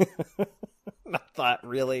play. I thought,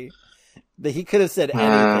 really? That he could have said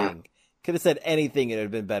anything. Could have said anything, it would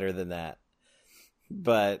have been better than that.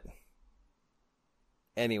 But,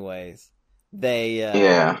 anyways,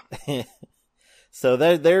 they... So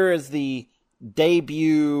there is the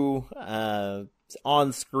debut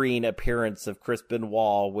on-screen appearance of Chris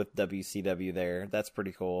Benoit with WCW there. That's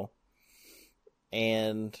pretty cool.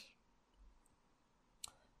 And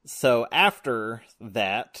so after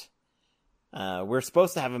that, we're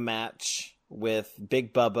supposed to have a match with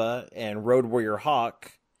Big Bubba and Road Warrior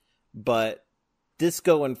Hawk, but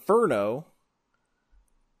Disco Inferno,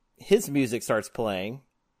 his music starts playing,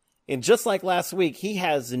 and just like last week, he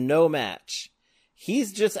has no match.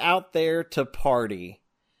 He's just out there to party,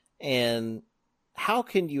 and how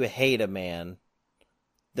can you hate a man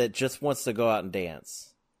that just wants to go out and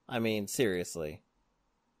dance? I mean, seriously.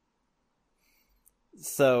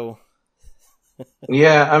 So...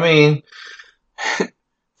 yeah, I mean...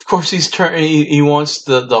 Of course, he wants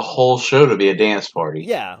the whole show to be a dance party.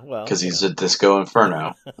 Yeah, well, because he's a Disco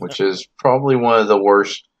Inferno, which is probably one of the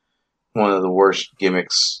worst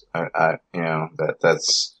gimmicks.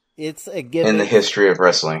 That's it's a gimmick in the history of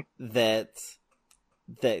wrestling that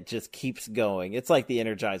just keeps going. It's like the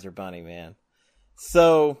Energizer Bunny, man.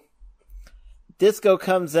 So Disco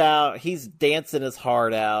comes out. He's dancing his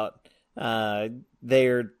heart out.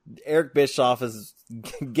 Eric Bischoff is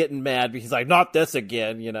getting mad because he's like, not this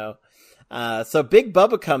again, So Big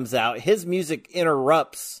Bubba comes out. His music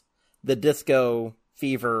interrupts the disco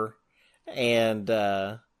fever, and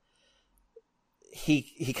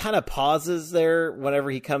he kind of pauses there whenever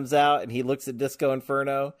he comes out, and he looks at Disco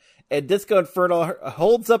Inferno, and Disco Inferno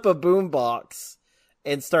holds up a boombox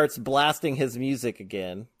and starts blasting his music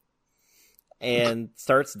again, and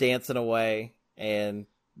starts dancing away, and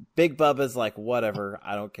Big Bubba's like, whatever,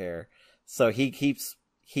 I don't care. So he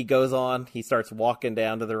goes on, he starts walking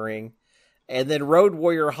down to the ring, and then Road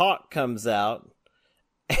Warrior Hawk comes out,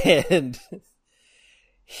 and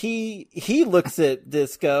he looks at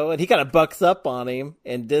Disco and he kind of bucks up on him,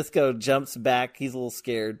 and Disco jumps back. He's a little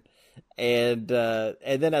scared, and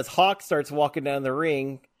then as Hawk starts walking down the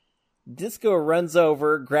ring, Disco runs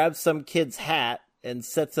over, grabs some kid's hat, and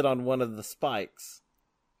sets it on one of the spikes.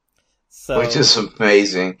 So, which is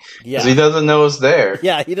amazing. Yeah, because he doesn't know it's there.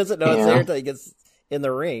 Yeah, he doesn't know it's there until he gets in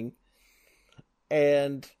the ring.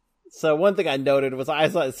 And so one thing I noted was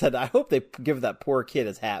I said, I hope they give that poor kid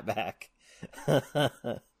his hat back.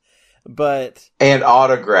 And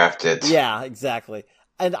autographed it. Yeah, exactly.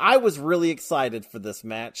 And I was really excited for this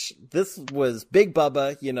match. This was Big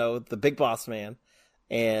Bubba, the Big Boss Man,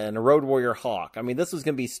 and Road Warrior Hawk. I mean, this was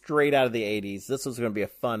going to be straight out of the 80s. This was going to be a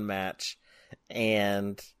fun match.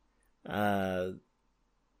 And I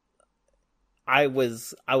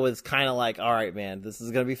was kind of like, all right, man, this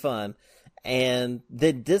is going to be fun. And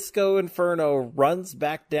then Disco Inferno runs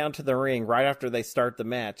back down to the ring right after they start the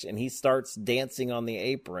match, and he starts dancing on the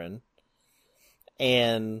apron.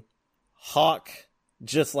 And Hawk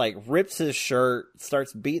just rips his shirt,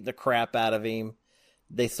 starts beating the crap out of him.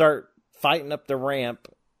 They start fighting up the ramp,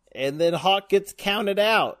 and then Hawk gets counted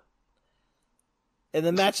out. And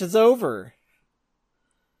the match is over.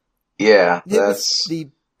 Yeah, It was the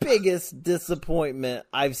biggest disappointment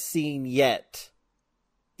I've seen yet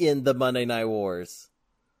in the Monday Night Wars.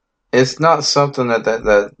 It's not something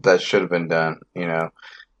that should have been done. That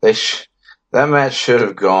match should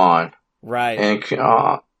have gone right and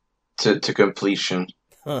to completion.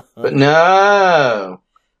 But no,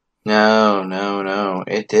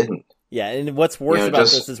 it didn't. Yeah, and what's worse about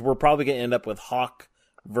this is we're probably going to end up with Hawk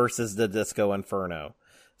versus the Disco Inferno.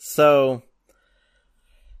 So,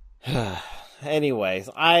 anyways,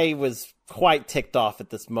 I was quite ticked off at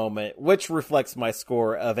this moment, which reflects my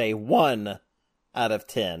score of a 1 out of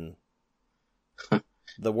 10.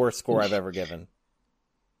 The worst score I've ever given.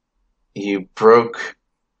 You broke...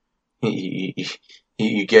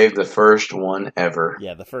 You gave the first one ever.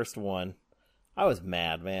 Yeah, the first one. I was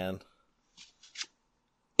mad, man.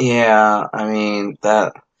 Yeah, I mean,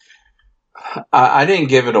 I didn't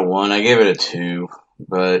give it a 1, I gave it a 2,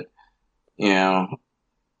 but,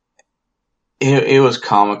 it was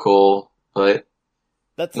comical, but,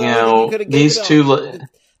 that's these two...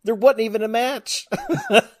 There wasn't even a match.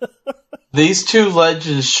 These two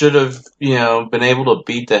legends should have, been able to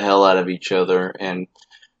beat the hell out of each other and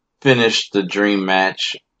finish the dream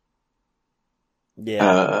match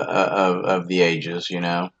of the ages,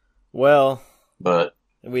 Well, but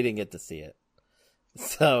we didn't get to see it.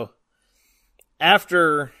 So,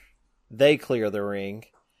 after they clear the ring,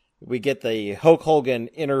 we get the Hulk Hogan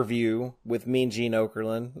interview with Mean Gene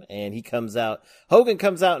Okerlund, and he comes out. Hogan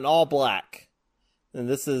comes out in all black, and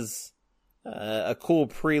this is a cool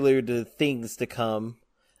prelude to things to come.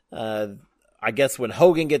 I guess when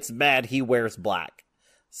Hogan gets mad, he wears black.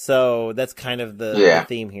 So that's kind of the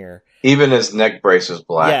theme here. Even his neck brace is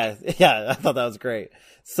black. Yeah, I thought that was great.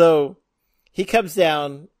 So he comes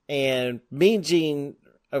down, and Mean Gene,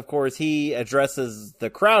 of course, he addresses the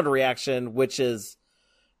crowd reaction, which is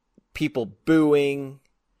people booing.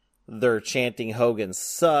 They're chanting Hogan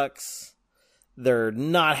sucks. They're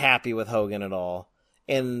not happy with Hogan at all.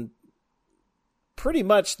 And pretty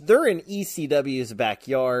much they're in ECW's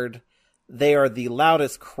backyard. They are the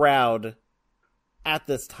loudest crowd at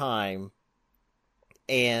this time.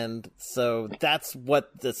 And so that's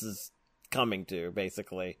what this is coming to,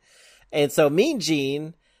 basically. And so Mean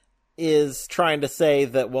Gene is trying to say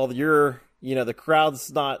that, well, the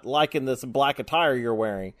crowd's not liking this black attire you're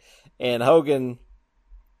wearing. And Hogan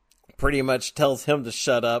pretty much tells him to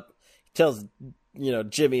shut up. He tells,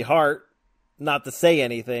 Jimmy Hart not to say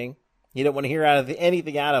anything. He didn't want to hear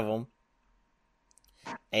anything out of him.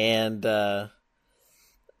 And,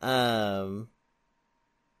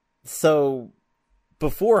 so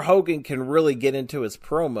before Hogan can really get into his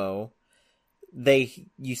promo,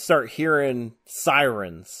 you start hearing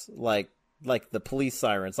sirens, like the police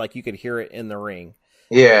sirens, like you could hear it in the ring.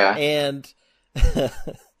 Yeah. And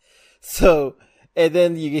and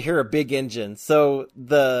then you hear a big engine. So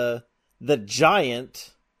the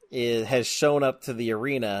Giant has shown up to the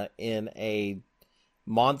arena in a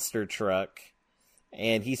monster truck,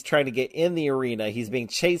 and he's trying to get in the arena. He's being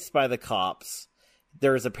chased by the cops.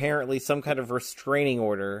 There's apparently some kind of restraining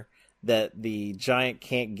order that the Giant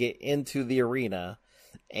can't get into the arena,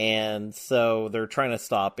 and so they're trying to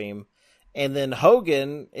stop him. And then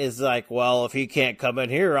Hogan is like, well, if he can't come in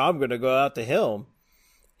here, I'm going to go out to him.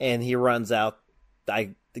 And he runs out,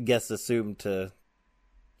 I guess assumed to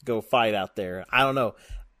go fight out there. I don't know.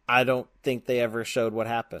 I don't think they ever showed what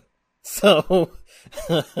happened. So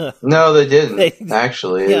No, they didn't.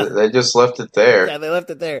 Actually, yeah. they just left it there. Yeah, they left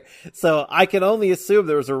it there. So I can only assume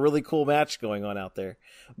there was a really cool match going on out there,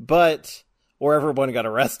 or everyone got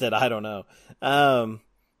arrested. I don't know.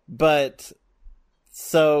 But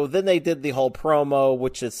so then they did the whole promo,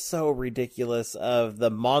 which is so ridiculous, of the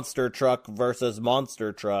Monster Truck versus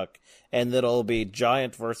Monster Truck, and it'll be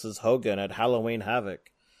Giant versus Hogan at Halloween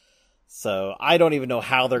Havoc. So I don't even know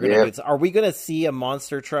how they're going to do it. Are we going to see a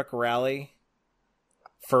Monster Truck rally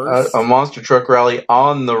first? A Monster Truck rally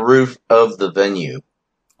on the roof of the venue.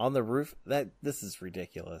 On the roof? This is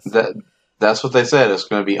ridiculous. That's what they said. It's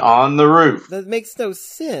going to be on the roof. That makes no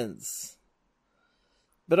sense.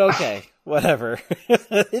 But okay, whatever.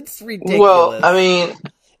 It's ridiculous. Well, I mean,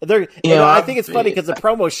 I think it's funny because the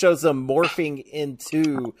promo shows them morphing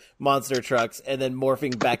into monster trucks and then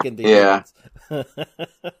morphing back into humans.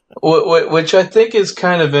 Which I think is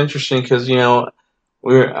kind of interesting because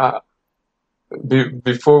we're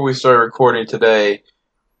before we started recording today,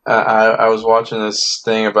 I was watching this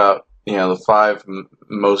thing about the 5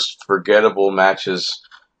 most forgettable matches,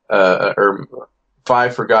 or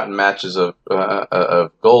 5 forgotten matches of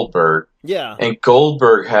Goldberg. Yeah. And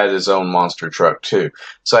Goldberg had his own monster truck too.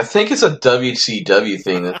 So I think it's a WCW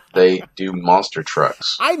thing that they do monster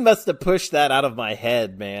trucks. I must have pushed that out of my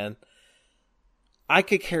head, man. I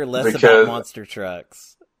could care less about monster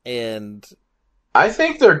trucks. And I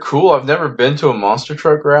think they're cool. I've never been to a monster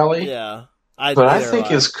truck rally. Yeah. But I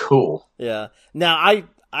think it's cool. Yeah. Now,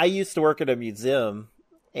 I used to work at a museum,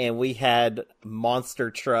 and we had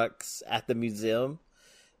monster trucks at the museum,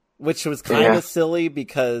 which was kind of silly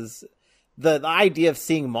because the idea of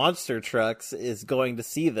seeing monster trucks is going to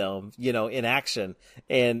see them, in action.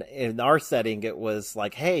 And in our setting, it was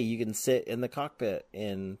like, hey, you can sit in the cockpit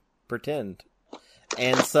and pretend.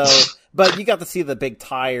 And so, but you got to see the big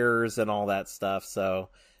tires and all that stuff. So,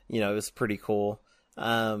 it was pretty cool.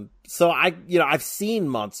 So I've seen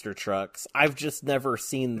monster trucks. I've just never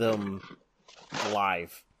seen them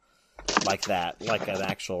live like that, like an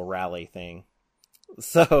actual rally thing.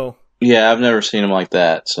 So yeah, I've never seen them like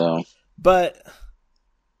that. So, but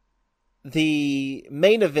the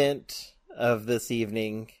main event of this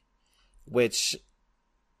evening, which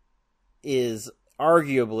is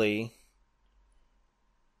arguably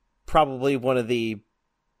probably one of the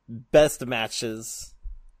best matches,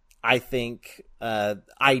 I think,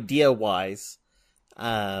 idea-wise,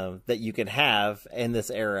 that you can have in this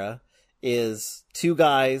era, is 2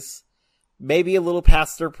 guys, maybe a little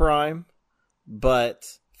past their prime, but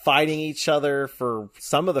fighting each other for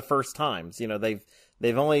some of the first times.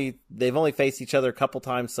 They've only faced each other a couple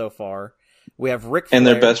times so far. We have Ric Flair, and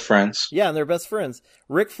they're best friends. Yeah, and they're best friends.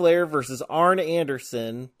 Ric Flair versus Arn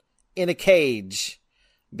Anderson in a cage,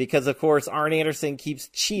 because of course Arn Anderson keeps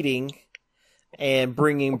cheating and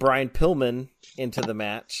bringing Brian Pillman into the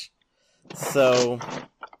match. So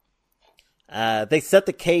they set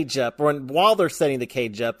the cage up. While they're setting the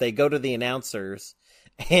cage up, they go to the announcers,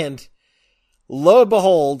 and lo and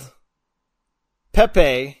behold,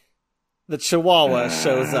 Pepe, the Chihuahua,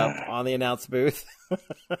 shows up on the announce booth.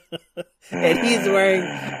 And he's wearing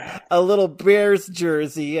a little Bears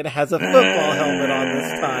jersey and has a football helmet on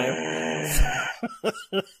this time.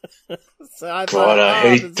 So I thought, I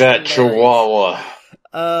hate that Chihuahua.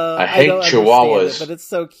 I hate Chihuahuas. But it's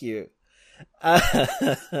so cute.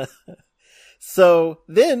 So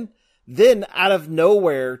then out of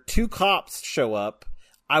nowhere, 2 cops show up.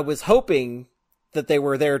 I was hoping that they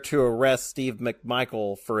were there to arrest Steve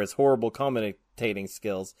McMichael for his horrible commentating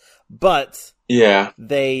skills, but yeah,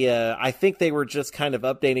 I think they were just kind of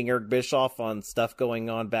updating Eric Bischoff on stuff going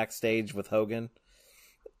on backstage with Hogan.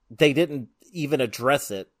 They didn't even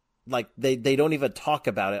address it. Like, they don't even talk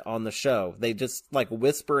about it on the show. They just,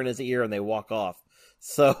 whisper in his ear and they walk off.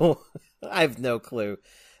 So, I have no clue.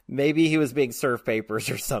 Maybe he was being served papers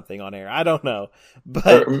or something on air. I don't know.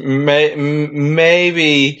 But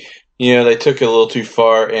maybe, they took it a little too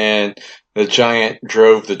far and the Giant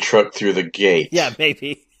drove the truck through the gate. Yeah,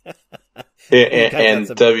 maybe. and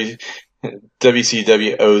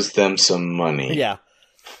WCW owes them some money. Yeah.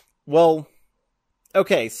 Well,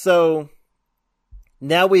 okay, so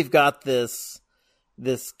now we've got this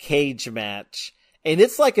cage match, and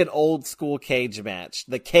it's like an old school cage match.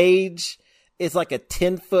 The cage is like a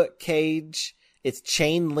 10-foot cage. It's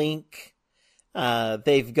chain link.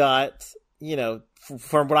 They've got,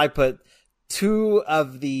 from what I put, 2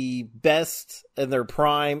 of the best in their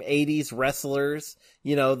prime 80s wrestlers,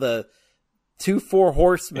 the 2 4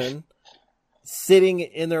 horsemen sitting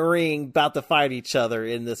in the ring about to fight each other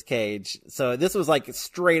in this cage. So this was like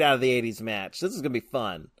straight out of the 80s match. This is going to be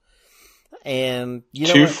fun. And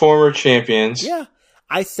 2 former champions. Yeah.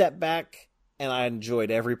 I sat back and I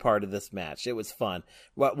enjoyed every part of this match. It was fun.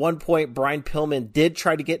 At one point, Brian Pillman did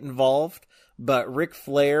try to get involved, but Ric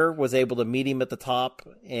Flair was able to meet him at the top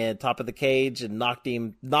of the cage and knocked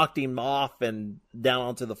him off and down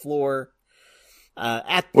onto the floor.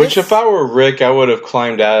 Which, if I were Rick, I would have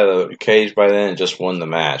climbed out of the cage by then and just won the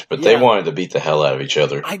match. But they wanted to beat the hell out of each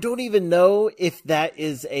other. I don't even know if that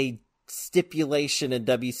is a stipulation in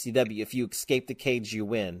WCW. If you escape the cage, you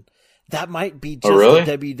win. That might be just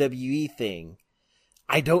a WWE thing.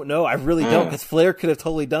 I don't know. I really don't, because Flair could have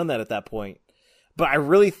totally done that at that point. But I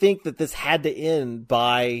really think that this had to end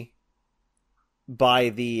by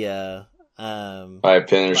the by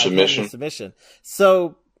pin or submission.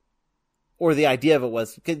 So, or the idea of it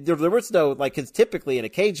was, cause there was no, like, because typically in a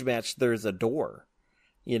cage match there's a door,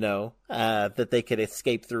 that they could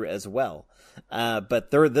escape through as well.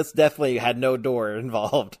 But this definitely had no door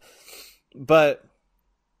involved. But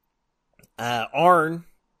Arn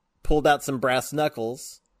pulled out some brass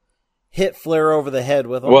knuckles, hit Flair over the head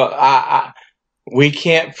with them. Well, we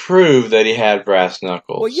can't prove that he had brass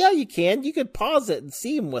knuckles. Well, yeah, you can. You could pause it and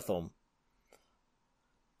see him with them.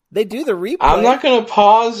 They do the replay. I'm not going to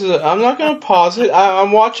pause it.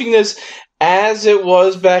 I'm watching this as it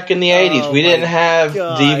was back in the 80s. We didn't have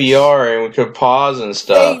DVR and we could pause and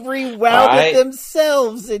stuff. They rewound it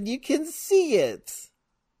themselves and you can see it.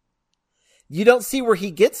 You don't see where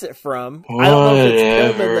he gets it from. Whatever. I don't know if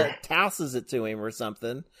it's Pillman that tosses it to him or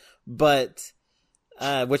something, but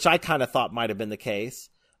which I kind of thought might have been the case.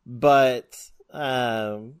 But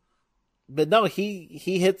no,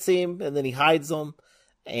 he hits him and then he hides him,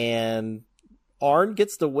 and Arn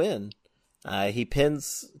gets the win. He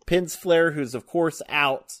pins Flair, who's of course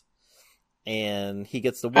out, and he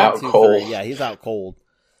gets the 1, 2, 3. Yeah, he's out cold,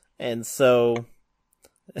 and so.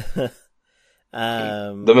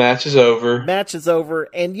 The match is over.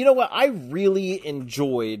 And you know what? I really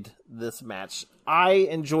enjoyed this match. I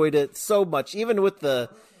enjoyed it so much, even with the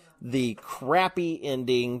crappy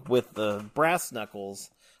ending with the brass knuckles.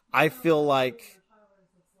 I feel like,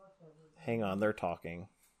 hang on, they're talking.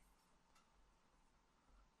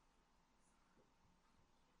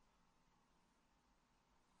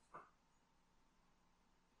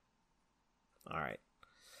 All right.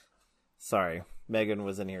 Sorry, Megan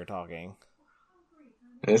was in here talking.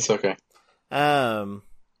 It's okay. So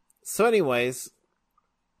anyways,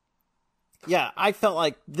 yeah, I felt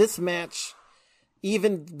like this match,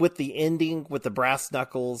 even with the ending with the brass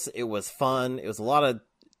knuckles, it was fun. It was a lot of,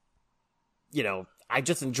 I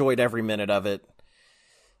just enjoyed every minute of it.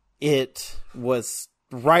 It was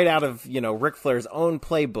right out of, Ric Flair's own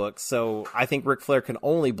playbook, so I think Ric Flair can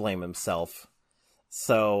only blame himself.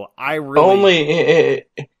 So I really...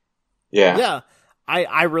 Yeah.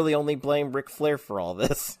 I really only blame Ric Flair for all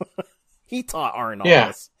this. He taught Arn all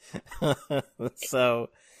this. So,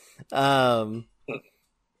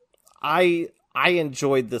 I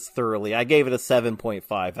enjoyed this thoroughly. I gave it a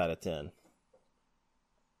 7.5 out of 10.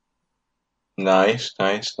 Nice.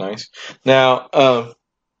 Now,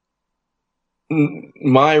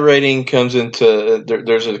 my rating comes into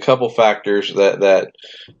there's a couple factors that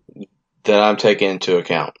I'm taking into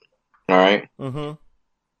account. All right. Mm-hmm.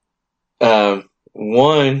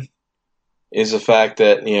 One is the fact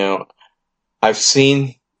that, I've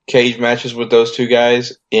seen cage matches with those two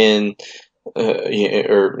guys in,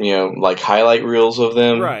 like highlight reels of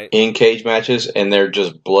them in cage matches, and they're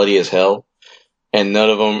just bloody as hell. And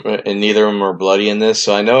neither of them are bloody in this.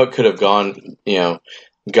 So I know it could have gotten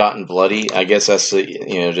bloody. I guess that's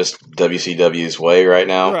just WCW's way right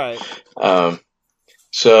now. Right.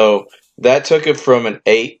 So that took it from an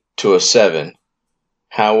 8 to a 7.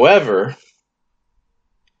 However,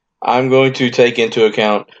 I'm going to take into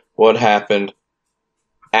account what happened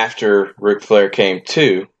after Ric Flair came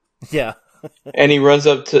to. Yeah. And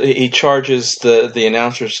he charges the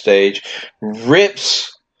announcer stage,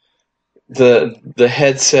 rips the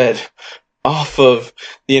headset off of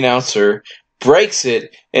the announcer, breaks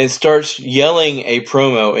it, and starts yelling a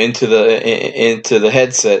promo into the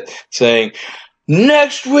headset saying,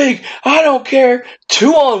 "Next week, I don't care,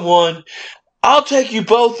 2-on-1. I'll take you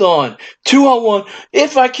both on 2-on-1.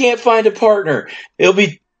 If I can't find a partner, it'll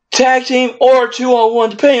be tag team or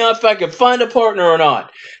 2-on-1, depending on if I can find a partner or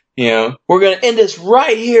not. We're going to end this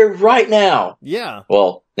right here, right now." Yeah.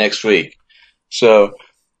 Well, next week. So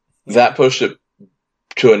that pushed it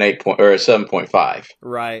to an 8 or a 7.5.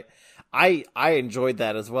 Right. I enjoyed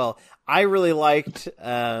that as well. I really liked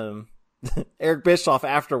Eric Bischoff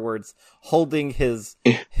afterwards holding his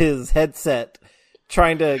headset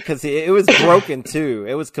trying to, because it was broken too.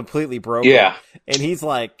 It was completely broken. Yeah. And he's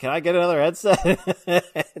like, "Can I get another headset?"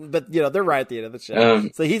 But they're right at the end of the show,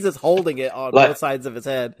 so he's just holding it on both sides of his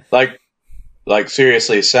head. Like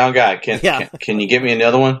seriously, sound guy, can you get me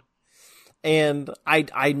another one? And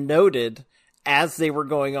I noted as they were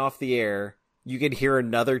going off the air, you could hear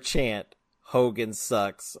another chant: "Hogan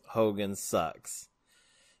sucks, Hogan sucks."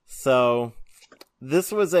 So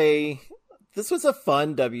this was a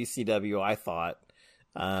fun WCW, I thought.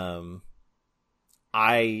 I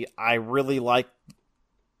really liked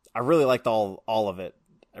all of it,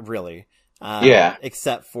 really.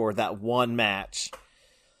 Except for that one match.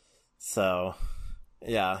 So,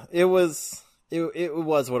 yeah, it was what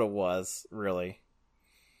it was, really.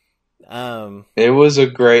 It was a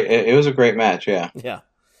great match, yeah. Yeah.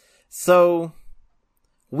 So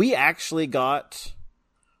we actually got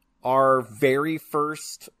our very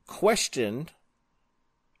first question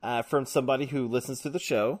from somebody who listens to the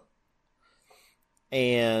show.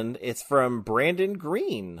 And it's from Brandon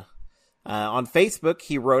Green. On Facebook,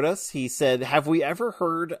 he wrote us. He said, "Have we ever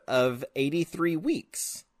heard of 83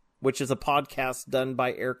 Weeks?" Which is a podcast done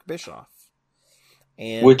by Eric Bischoff.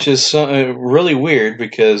 And which is really weird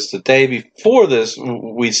because the day before this,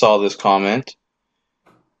 we saw this comment.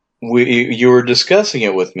 You were discussing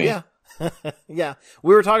it with me. Yeah. Yeah.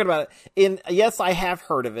 We were talking about it. And yes, I have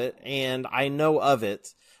heard of it and I know of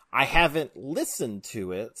it. I haven't listened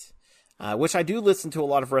to it, which I do listen to a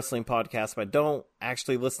lot of wrestling podcasts, but I don't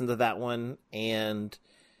actually listen to that one. And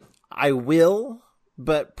I will,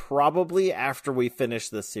 but probably after we finish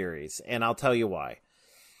this series. And I'll tell you why.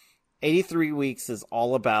 83 Weeks is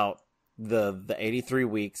all about the 83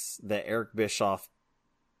 weeks that Eric Bischoff,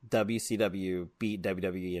 WCW, beat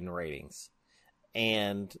WWE in ratings.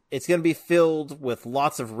 And it's going to be filled with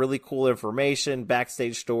lots of really cool information,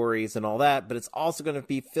 backstage stories and all that, but it's also going to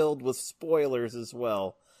be filled with spoilers as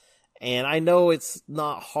well. And I know it's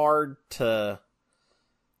not hard to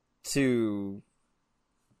see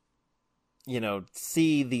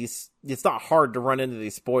these, it's not hard to run into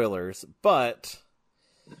these spoilers, but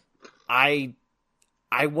I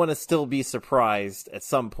want to still be surprised at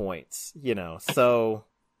some points, so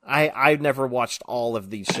I've never watched all of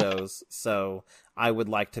these shows, so I would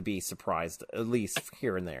like to be surprised at least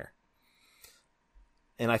here and there.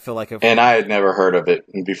 And I feel like and I had never heard of it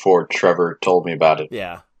before Trevor told me about it.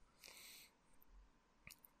 Yeah.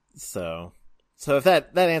 So if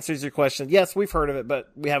that answers your question, yes, we've heard of it,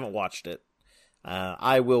 but we haven't watched it.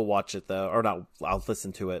 I will watch it though, or not. I'll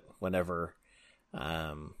listen to it whenever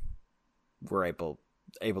we're able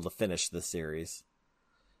to finish the series.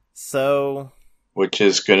 So, which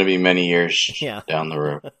is going to be many years down the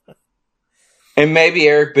road. And maybe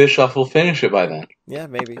Eric Bischoff will finish it by then. Yeah,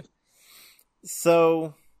 maybe.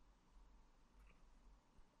 So,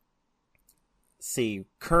 see,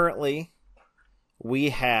 currently we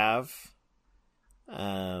have,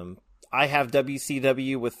 I have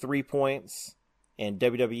WCW with 3 points and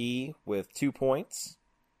WWE with 2 points.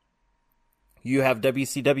 You have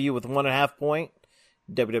WCW with 1.5 points,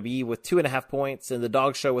 WWE with 2.5 points, and the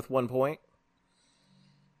Dog Show with 1 point.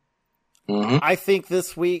 Mm-hmm. I think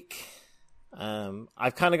this week,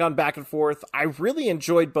 I've kind of gone back and forth. I really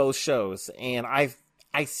enjoyed both shows, and I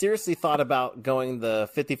seriously thought about going the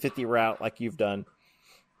 50-50 route like you've done,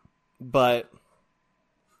 but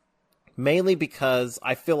mainly because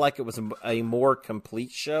I feel like it was a more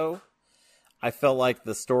complete show. I felt like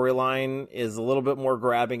the storyline is a little bit more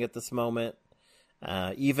grabbing at this moment.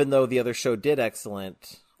 Even though the other show did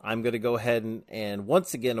excellent, I'm going to go ahead and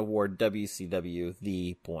once again award WCW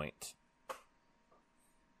the point.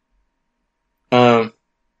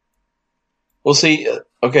 We'll see.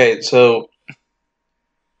 Okay, so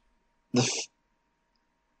this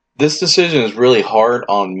decision is really hard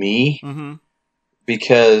on me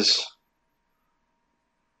because,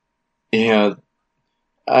 I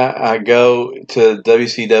go to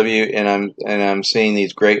WCW and I'm seeing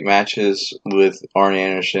these great matches with Arn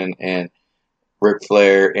Anderson and Ric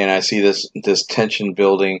Flair, and I see this tension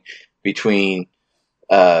building between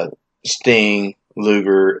Sting,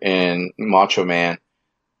 Luger, and Macho Man,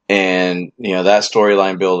 and that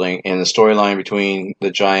storyline building, and the storyline between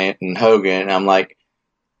the Giant and Hogan. And I'm like,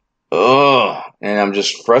 ugh, and I'm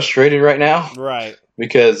just frustrated right now, right?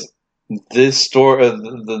 Because this story,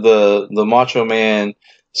 the Macho Man,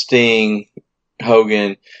 Sting,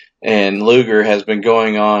 Hogan, and Luger has been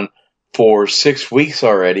going on for 6 weeks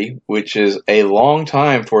already, which is a long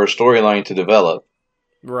time for a storyline to develop.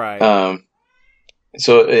 Right.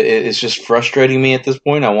 So it's just frustrating me at this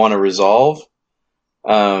point. I want to resolve,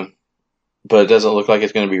 but it doesn't look like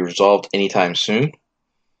it's going to be resolved anytime soon.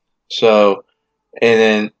 So, and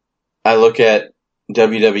then I look at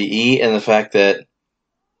WWE and the fact that,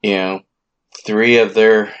 you know, 3 of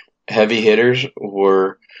their heavy hitters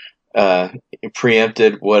were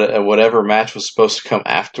preempted whatever match was supposed to come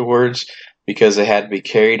afterwards because they had to be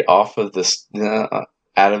carried off of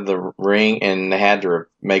out of the ring, and they had to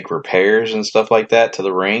make repairs and stuff like that to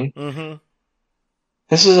the ring. Mm-hmm.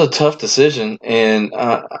 This is a tough decision, and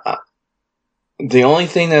the only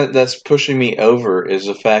thing that's pushing me over is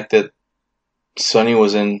the fact that Sonny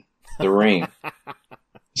was in the ring.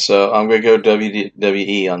 So I'm going to go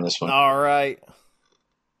WWE on this one. All right.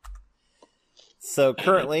 So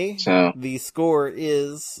currently, the score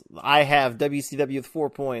is I have WCW with 4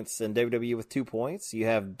 points and WWE with 2 points. You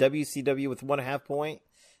have WCW with 1.5 point,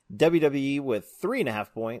 WWE with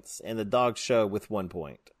 3.5 points, and the Dog Show with 1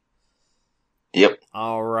 point. Yep.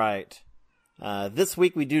 All right. This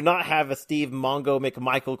week we do not have a Steve Mongo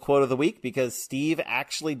McMichael quote of the week because Steve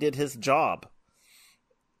actually did his job.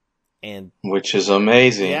 Which is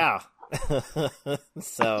amazing. Yeah.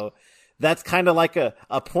 So that's kind of like a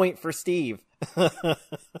point for Steve.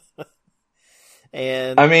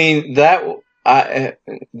 And I mean that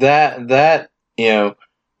you know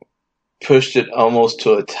pushed it almost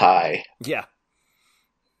to a tie. Yeah.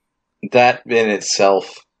 That in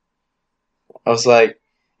itself, I was like,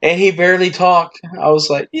 and he barely talked. I was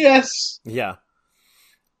like, yes. Yeah.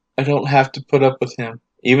 I don't have to put up with him,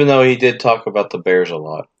 even though he did talk about the Bears a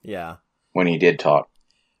lot. Yeah. When he did talk.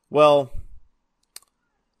 Well,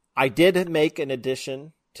 I did make an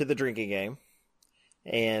addition to the drinking game,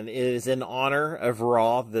 and it is in honor of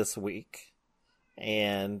Raw this week.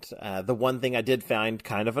 And the one thing I did find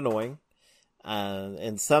kind of annoying,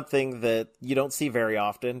 and something that you don't see very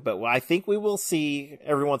often, but I think we will see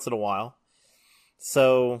every once in a while.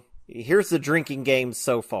 So here's the drinking game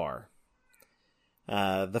so far.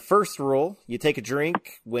 The first rule, you take a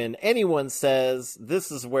drink when anyone says,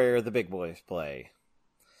 this is where the big boys play.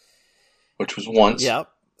 Which was once. Yep.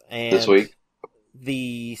 And this week.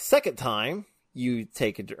 The second time you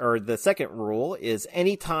the second rule is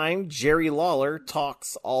anytime Jerry Lawler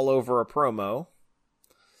talks all over a promo.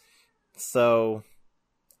 So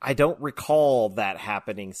I don't recall that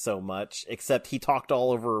happening so much, except he talked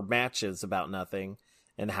all over matches about nothing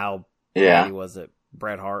and how bad he was at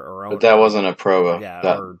Bret Hart or Owen. But that wasn't a promo. Yeah,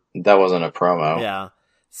 that wasn't a promo. Yeah.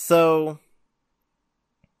 So,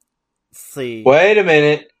 let's see. Wait a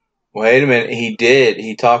minute. He did.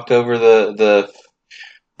 He talked over the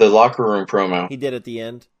locker room promo. He did at the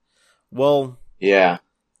end. Well, yeah.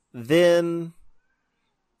 Then,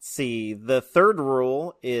 see, the third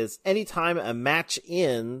rule is anytime a match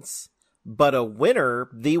ends, but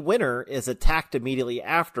the winner is attacked immediately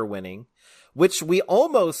after winning, which we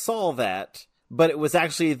almost saw that, but it was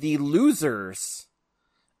actually the losers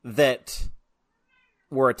that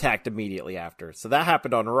were attacked immediately after. So that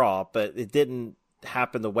happened on Raw, but it didn't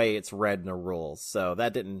happen the way it's read in the rules. So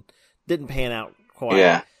that didn't pan out quite.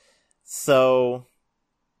 Yeah. So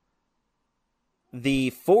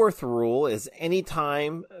the fourth rule is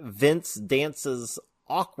anytime Vince dances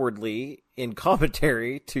awkwardly in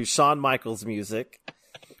commentary to Shawn Michaels music,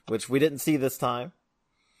 which we didn't see this time.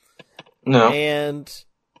 No. And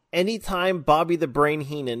anytime Bobby the Brain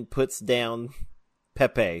Heenan puts down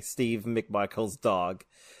Pepe, Steve McMichael's dog.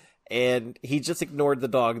 And he just ignored the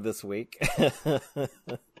dog this week.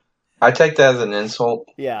 I take that as an insult.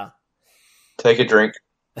 Yeah. Take a drink.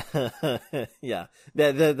 Yeah.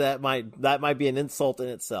 That might be an insult in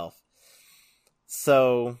itself.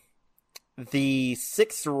 So the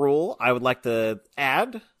sixth rule I would like to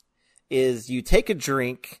add is you take a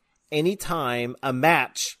drink anytime a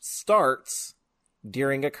match starts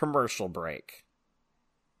during a commercial break.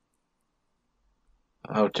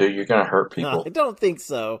 Oh, dude, you're going to hurt people. No, I don't think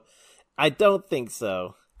so.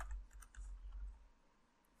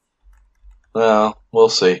 Well, we'll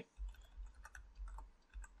see.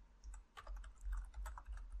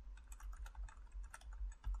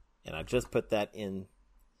 And I just put that in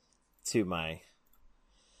to my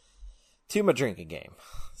drinking game.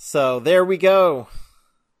 So there we go.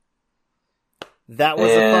 That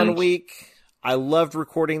was a fun week. I loved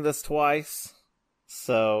recording this twice.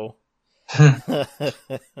 So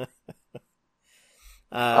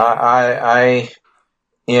I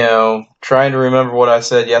trying to remember what I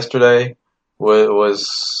said yesterday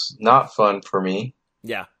was not fun for me.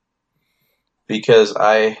 Yeah. Because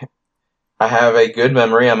I have a good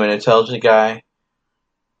memory. I'm an intelligent guy.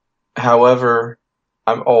 However,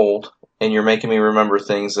 I'm old, and you're making me remember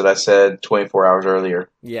things that I said 24 hours earlier.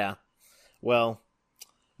 Yeah. Well,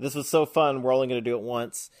 this was so fun. We're only going to do it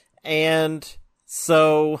once. And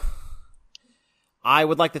so I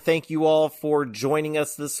would like to thank you all for joining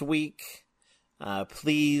us this week.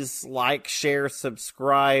 Please like, share,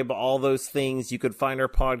 subscribe, all those things. You could find our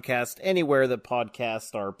podcast anywhere that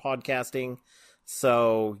podcasts are podcasting,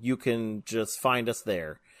 so you can just find us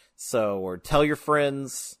there. So, or tell your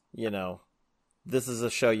friends, this is a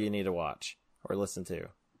show you need to watch or listen to.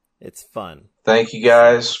 It's fun. Thank you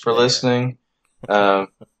guys for listening. We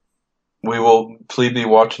will please be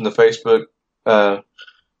watching the Facebook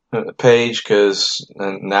page because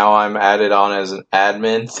now I'm added on as an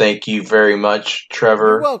admin. Thank you very much, Trevor.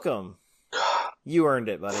 You're welcome. You earned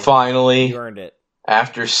it, buddy. Finally, you earned it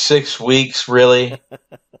after 6 weeks, really.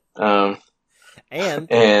 And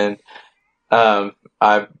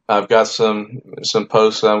I've got some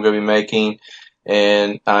posts that I'm going to be making,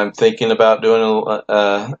 and I'm thinking about doing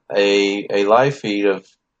a live feed of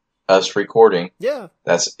us recording. Yeah,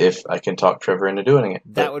 that's if I can talk Trevor into doing it.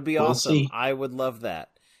 That would be awesome. See. I would love that.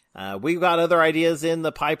 We've got other ideas in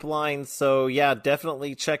the pipeline, so yeah,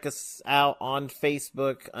 definitely check us out on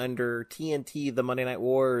Facebook under TNT, the Monday Night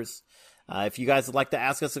Wars. If you guys would like to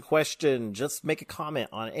ask us a question, just make a comment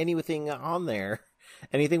on anything on there.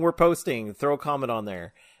 Anything we're posting, throw a comment on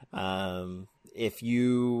there. If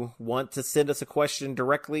you want to send us a question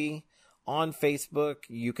directly on Facebook,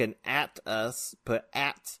 you can @ us, put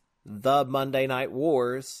 @ the Monday Night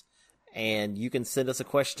Wars, and you can send us a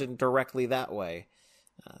question directly that way.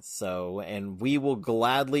 And we will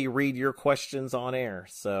gladly read your questions on air.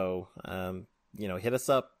 So, hit us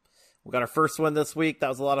up. We got our first one this week. That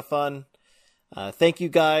was a lot of fun. Thank you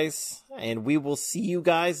guys, and we will see you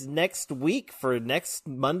guys next week for next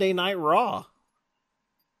Monday Night Raw.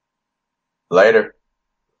 Later.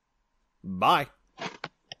 Bye.